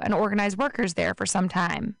Castro, and organized workers there for some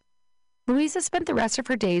time. Louisa spent the rest of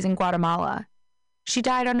her days in Guatemala. She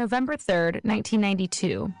died on November 3,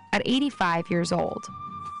 1992, at 85 years old.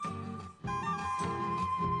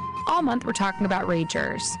 All month, we're talking about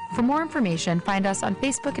ragers. For more information, find us on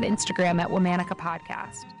Facebook and Instagram at Womanica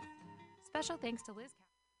Podcast. Special thanks to Liz.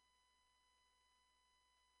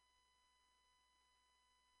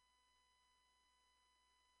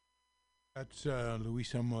 That's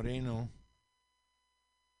Luisa Moreno,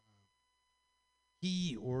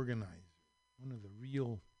 key organizer, one of the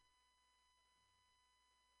real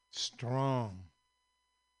strong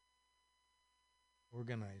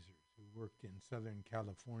organizers who worked in Southern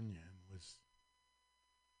California and was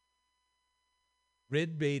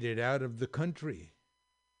red-baited out of the country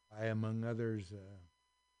by, among others,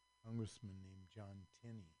 a congressman named John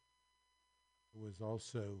Tenney, who was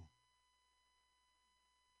also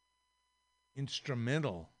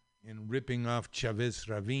instrumental in ripping off Chavez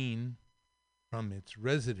Ravine from its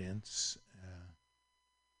residence,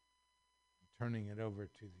 turning it over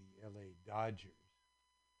to the LA Dodgers.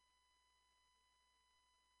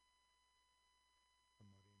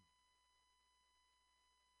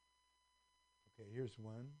 Okay, here's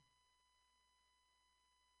one.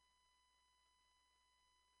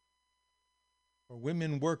 For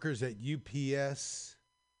women workers at UPS,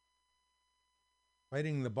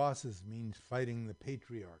 fighting the bosses means fighting the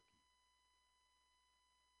patriarchy.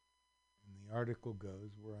 And the article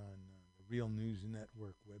goes, we're on the Real News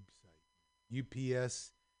Network website.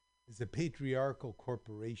 UPS is a patriarchal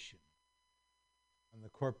corporation on the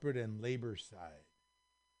corporate and labor side.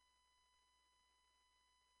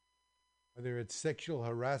 Whether it's sexual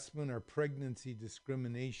harassment or pregnancy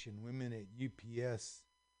discrimination, women at UPS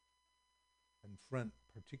confront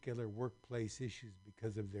particular workplace issues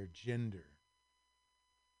because of their gender.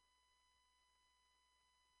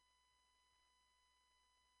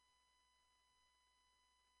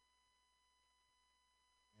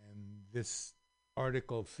 This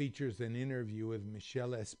article features an interview with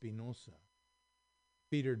Michelle Espinosa,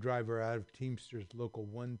 feeder driver out of Teamsters Local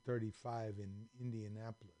 135 in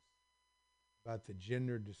Indianapolis, about the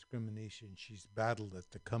gender discrimination she's battled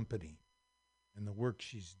at the company and the work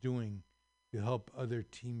she's doing to help other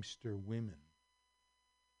Teamster women.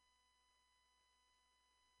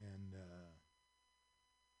 And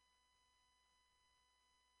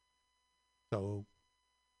so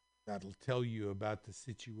that'll tell you about the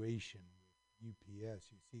situation with UPS.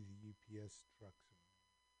 You see the UPS trucks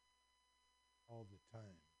all the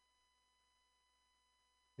time.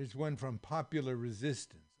 Here's one from Popular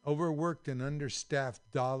Resistance. Overworked and understaffed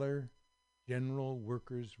Dollar General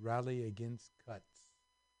workers rally against cuts.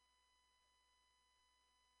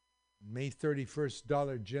 On May 31st,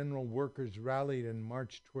 Dollar General workers rallied and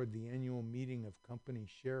marched toward the annual meeting of company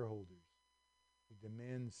shareholders to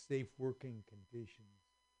demand safe working conditions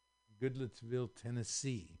in Goodlettsville,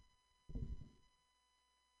 Tennessee.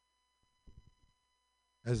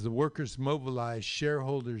 As the workers mobilized,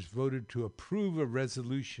 shareholders voted to approve a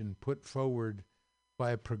resolution put forward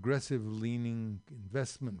by a progressive-leaning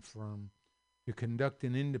investment firm to conduct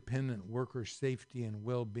an independent worker safety and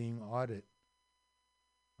well-being audit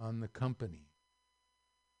on the company.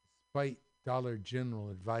 Despite Dollar General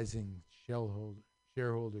advising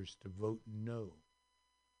shareholders to vote no.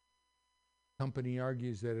 The company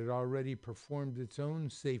argues that it already performed its own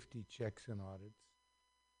safety checks and audits,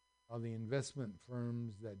 while the investment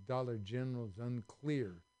firms that Dollar General is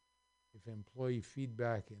unclear if employee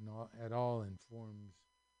feedback at all informs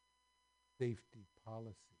safety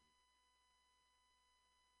policy.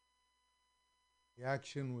 The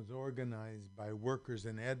action was organized by workers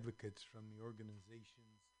and advocates from the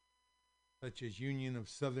organizations such as Union of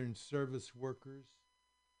Southern Service Workers,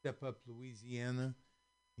 Step Up Louisiana,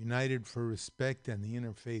 United for Respect, and the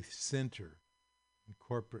Interfaith Center in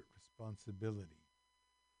Corporate Responsibility.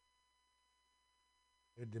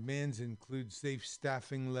 Their demands include safe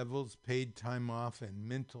staffing levels, paid time off, and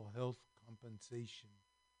mental health compensation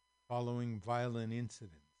following violent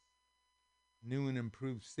incidents, new and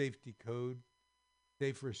improved safety code,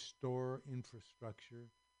 safer store infrastructure,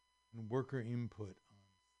 and worker input on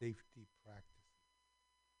safety practices.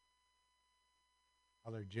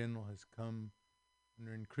 Dollar General has come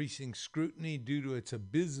under increasing scrutiny due to its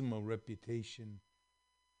abysmal reputation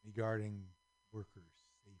regarding workers'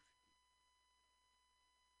 safety.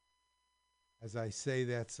 As I say,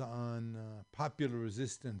 that's on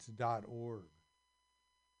popularresistance.org.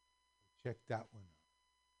 Check that one out.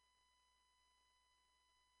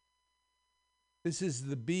 This is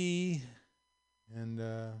the Bee, and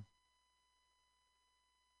I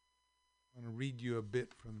want to read you a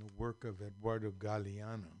bit from the work of Eduardo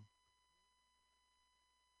Galeano.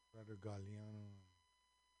 Eduardo Galeano,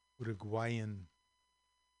 Uruguayan,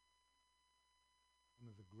 one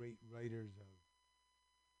of the great writers of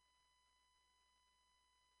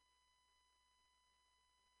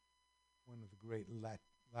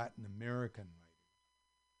Latin American writers,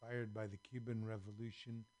 inspired by the Cuban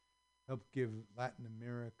Revolution, helped give Latin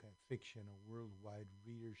America fiction a worldwide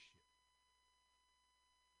readership.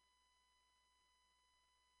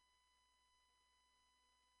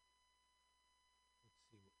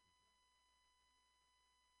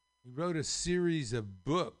 He wrote a series of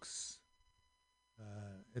books.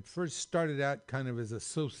 It first started out kind of as a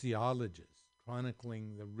sociologist,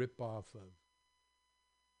 chronicling the ripoff of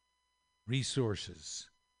resources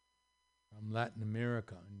from Latin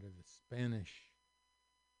America under the Spanish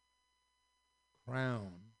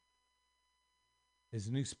crown. His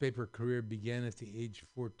newspaper career began at the age of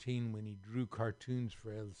 14 when he drew cartoons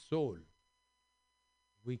for El Sol,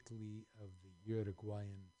 weekly of the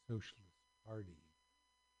Uruguayan Socialist Party.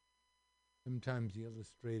 Sometimes he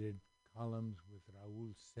illustrated columns with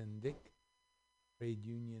Raúl Sendic, trade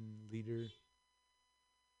union leader,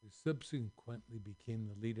 who subsequently became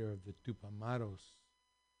the leader of the Tupamaros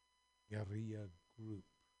guerrilla group.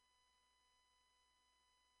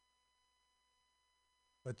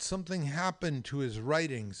 But something happened to his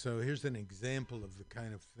writing, so here's an example of the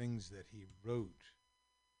kind of things that he wrote.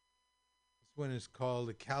 This one is called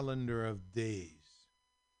A Calendar of Days,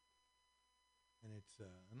 and it's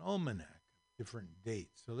an almanac of different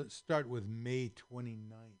dates. So let's start with May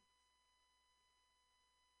 29th.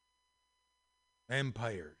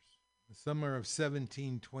 Vampires. In the summer of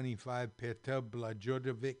 1725, Peter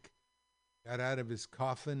Blajodovic got out of his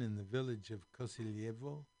coffin in the village of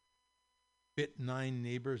Kosiljevo, bit 9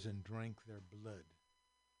 neighbors, and drank their blood.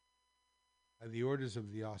 By the orders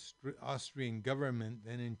of the Austrian government,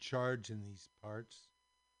 then in charge in these parts,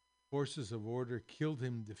 forces of order killed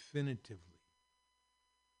him definitively.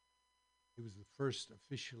 He was the first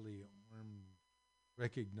officially armed,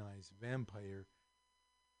 recognized vampire,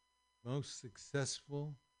 most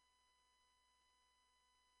successful,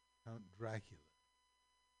 Count Dracula.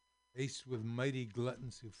 Faced with mighty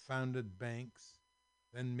gluttons who founded banks,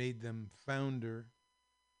 then made them founder,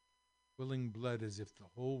 spilling blood as if the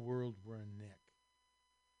whole world were a neck.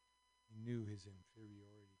 He knew his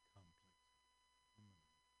inferiority complex.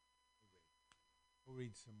 We'll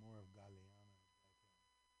read some more of Galeano.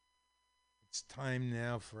 It's time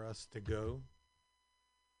now for us to go.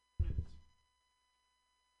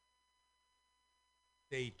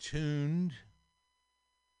 Stay tuned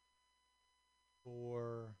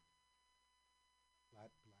for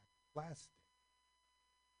Flat Black Plastic.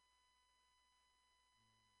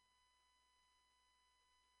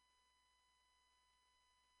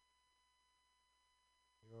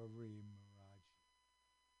 Every Mirage.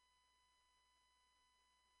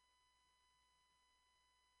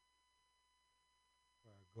 For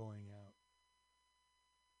our going out.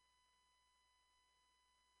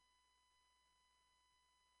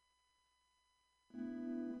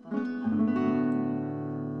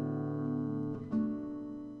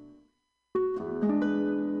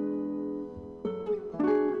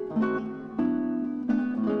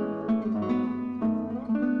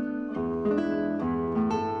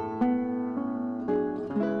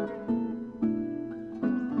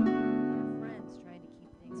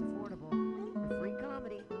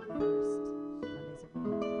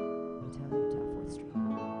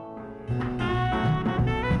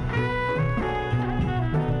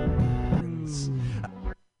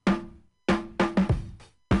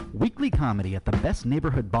 Weekly comedy at the best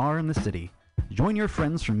neighborhood bar in the city. Join your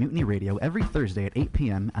friends from Mutiny Radio every Thursday at 8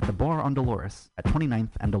 p.m. at the Bar on Dolores at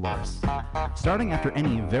 29th and Dolores. Starting after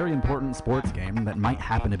any very important sports game that might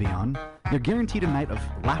happen to be on, you're guaranteed a night of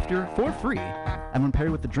laughter for free. And when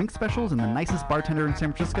paired with the drink specials and the nicest bartender in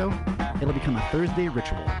San Francisco, it'll become a Thursday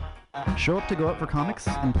ritual. Show up to go out for comics,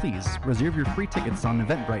 and please reserve your free tickets on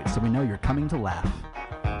Eventbrite so we know you're coming to laugh.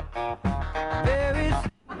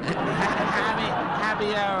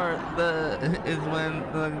 Happy hour is when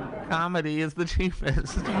the comedy is the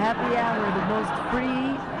cheapest. Happy hour, the most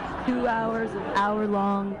free 2 hours of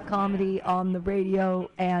hour-long comedy on the radio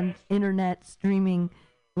and internet streaming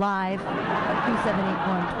live at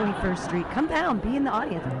 2781 21st Street. Come down, be in the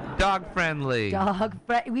audience. Dog-friendly.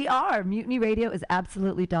 We are. Mutiny Radio is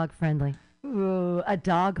absolutely dog-friendly. Ooh, a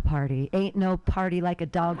dog party. Ain't no party like a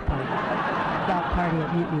dog party. Dog party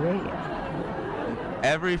at Mutiny Radio.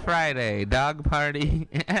 Every Friday, dog party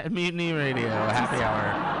at Mutiny Radio. Happy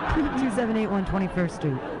hour. 2781 21st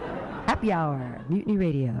Street. Happy hour. Mutiny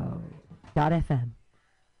Radio. .fm.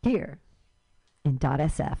 Here in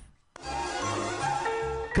 .sf.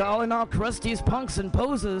 Calling all crusties, punks, and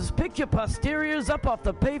posers. Pick your posteriors up off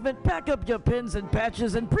the pavement, pack up your pins and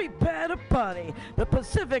patches, and prepare to party. The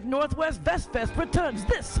Pacific Northwest Vest Fest returns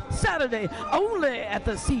this Saturday only at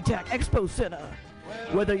the SeaTac Expo Center.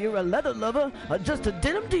 Whether you're a leather lover or just a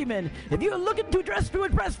denim demon, if you're looking to dress to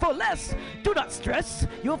impress for less, do not stress.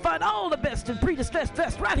 You'll find all the best in pre-distressed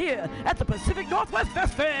vests right here at the Pacific Northwest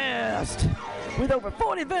Vest Fest. With over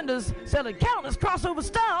 40 vendors selling countless crossover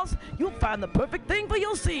styles, you'll find the perfect thing for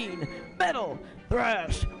your scene. Metal,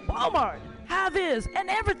 thrash, Walmart, high-vis, and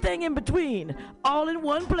everything in between. All in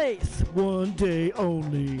one place. One day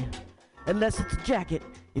only. Unless it's a jacket.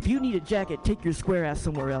 If you need a jacket, take your square ass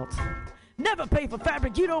somewhere else. Never pay for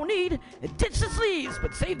fabric you don't need, and ditch the sleeves,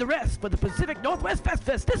 but save the rest for the Pacific Northwest Fest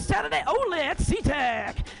Fest this Saturday only at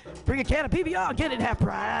SeaTac. Bring a can of PBR, get it half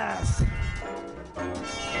price.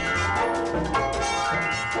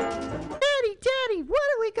 Daddy, what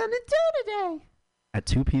are we gonna do today? At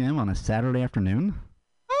 2 p.m. on a Saturday afternoon?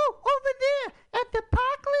 Oh, over there at the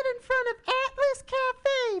parklet in front of Atlas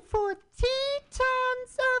Cafe for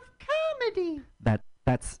Tetons of Comedy.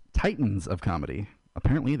 That's Titans of Comedy.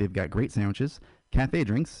 Apparently, they've got great sandwiches, cafe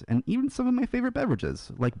drinks, and even some of my favorite beverages,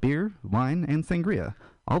 like beer, wine, and sangria.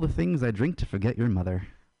 All the things I drink to forget your mother.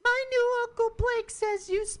 My new Uncle Blake says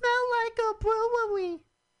you smell like a brewery.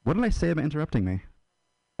 What did I say about interrupting me?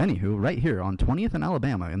 Anywho, right here on 20th and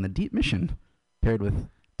Alabama in the Deep Mission, paired with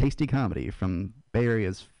tasty comedy from Bay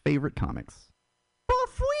Area's favorite comics. For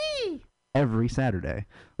free! Every Saturday,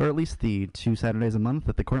 or at least the 2 Saturdays a month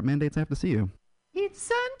that the court mandates I have to see you. It's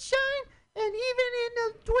sunshine and even in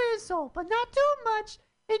a drizzle, but not too much.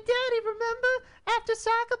 Hey, Daddy, remember after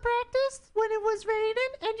soccer practice when it was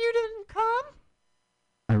raining and you didn't come?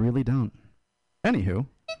 I really don't. Anywho.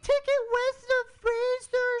 Ticket with the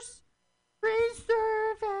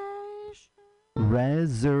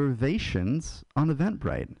reservations on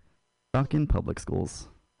Eventbrite. Fuck in public schools.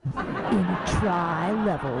 In a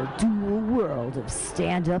tri-level dual world of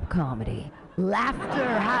stand-up comedy,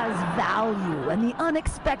 laughter has value, and the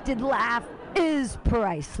unexpected laugh is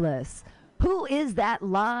priceless.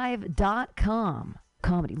 WhoIsThatLive.com.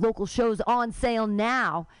 Comedy. Local shows on sale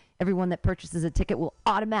now. Everyone that purchases a ticket will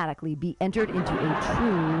automatically be entered into a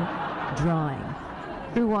true drawing.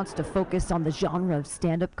 Drew wants to focus on the genre of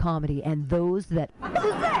stand-up comedy and those that...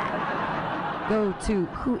 Who's that? Go to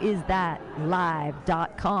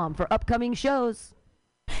WhoIsThatLive.com for upcoming shows.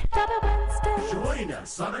 Join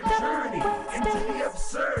us on a journey into the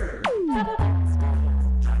absurd.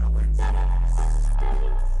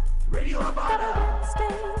 Radio Havana,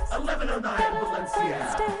 1109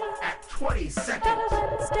 Valencia, at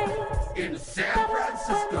 22nd in San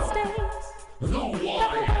Francisco. The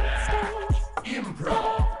Wyatt Act,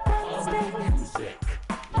 improv, comedy music,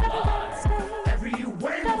 live every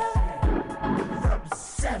Wednesday from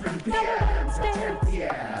 7 p.m. to 10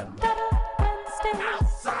 p.m.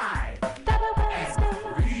 Outside and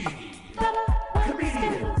free.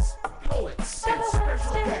 Comedians, poets, and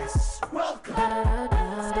special guests, welcome.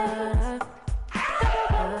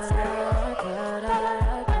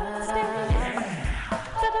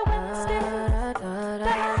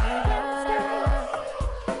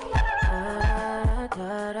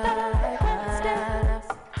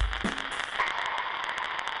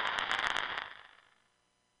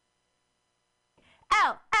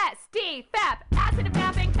 LSD, FAP, acid and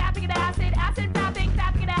fapping, fapping and acid, acid, fapping,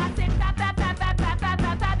 fapping and acid, fap, fap, fap, fap, fap, fap,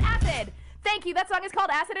 fap, fap, acid. Thank you, that song is called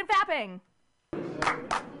Acid and Fapping.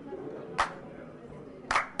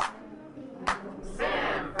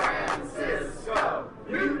 San Francisco,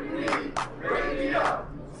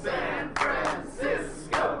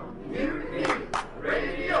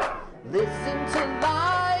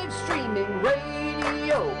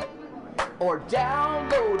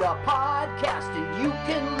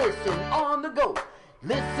 go.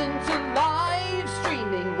 Listen to live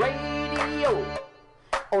streaming radio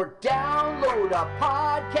or download a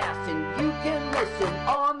podcast and you can listen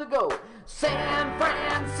on the go. San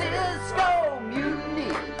Francisco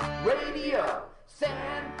Mutiny Radio.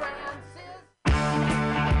 San Francisco.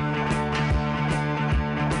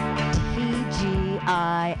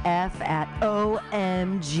 TGIF at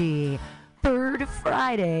OMG. Third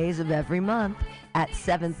Fridays of every month at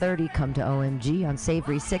 7:30. Come to OMG on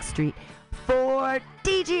Savory 6th Street for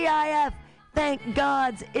TGIF. Thank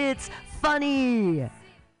gods it's funny.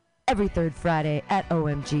 Every third Friday at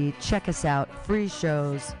OMG. Check us out. Free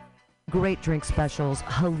shows, great drink specials,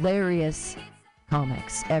 hilarious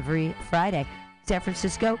comics every Friday. San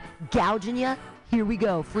Francisco, gouging ya? Here we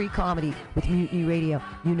go. Free comedy with Mutiny Radio.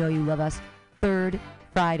 You know you love us. Third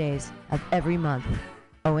Fridays of every month.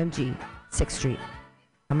 OMG, 6th Street.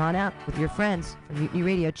 Come on out with your friends from Mutiny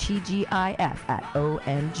Radio. TGIF at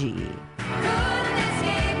OMG.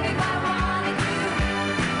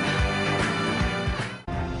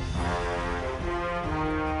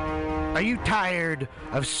 Are you tired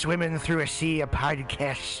of swimming through a sea of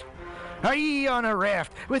podcasts? Are ye on a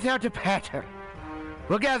raft without a paddle?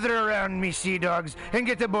 Well, gather around me, sea dogs, and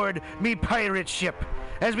get aboard me pirate ship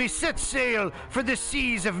as we set sail for the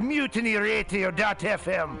seas of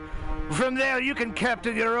MutinyRadio.fm. From there, you can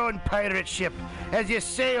captain your own pirate ship as you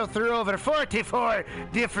sail through over 44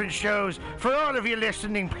 different shows for all of your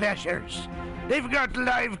listening pleasures. They've got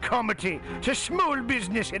live comedy to small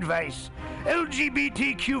business advice,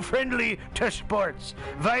 LGBTQ friendly to sports,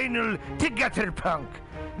 vinyl to gutter punk.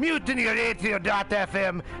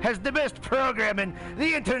 MutinyRadio.fm has the best programming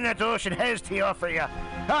the internet ocean has to offer you.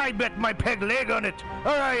 I bet my peg leg on it,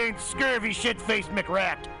 or I ain't scurvy shit-faced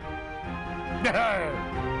McRat.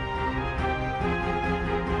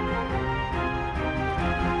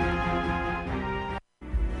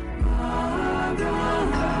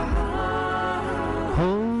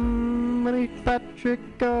 Holy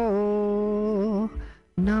Patrico,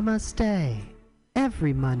 namaste.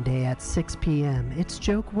 Every Monday at 6 p.m., it's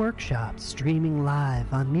Joke Workshop, streaming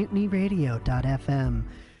live on MutinyRadio.fm.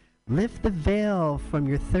 Lift the veil from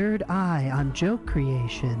your third eye on joke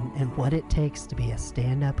creation and what it takes to be a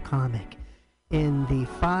stand-up comic in the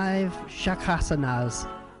 5 shakasanas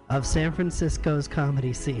of San Francisco's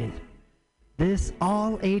comedy scene. This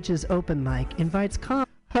all-ages open mic invites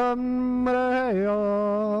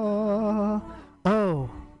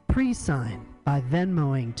pre-sign by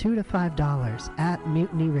Venmoing $2 to $5 at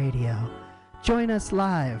Mutiny Radio. Join us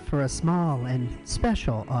live for a small and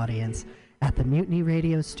special audience at the Mutiny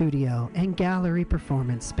Radio Studio and Gallery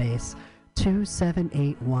Performance Space,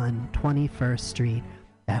 2781 21st Street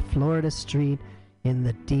at Florida Street in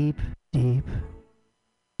the deep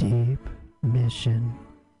Mission.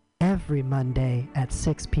 Every Monday at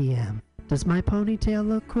 6 p.m. Does my ponytail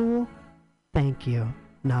look cool? Thank you.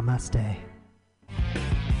 Namaste.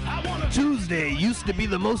 Tuesday used to be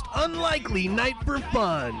the most unlikely night for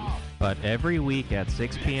fun. But every week at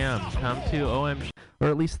 6 p.m., come to OMG. Or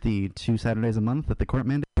at least the 2 Saturdays a month that the court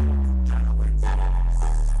mandates.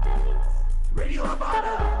 Radio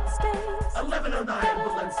Havana, 1109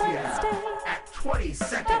 Valencia, at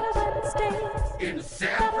 22nd in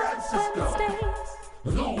San Francisco.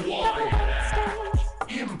 The Wyatt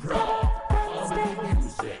Improv Comedy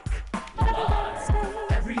Music, live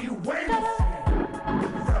every Wednesday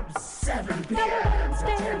from 7 p.m. to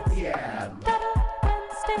 10 p.m.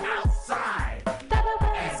 Outside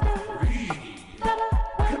and free.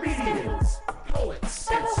 Comedians, poets,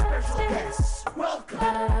 and special guests, welcome.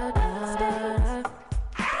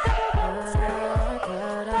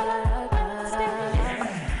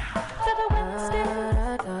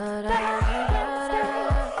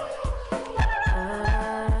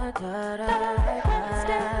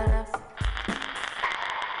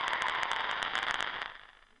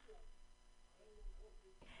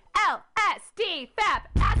 LSD, FAP,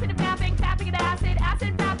 acid and fapping, fapping and acid,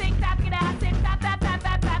 acid, fapping, fapping and acid, fap, fap, fap,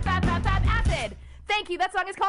 fap, fap, fap, fap, fap, acid. Thank you. That song is called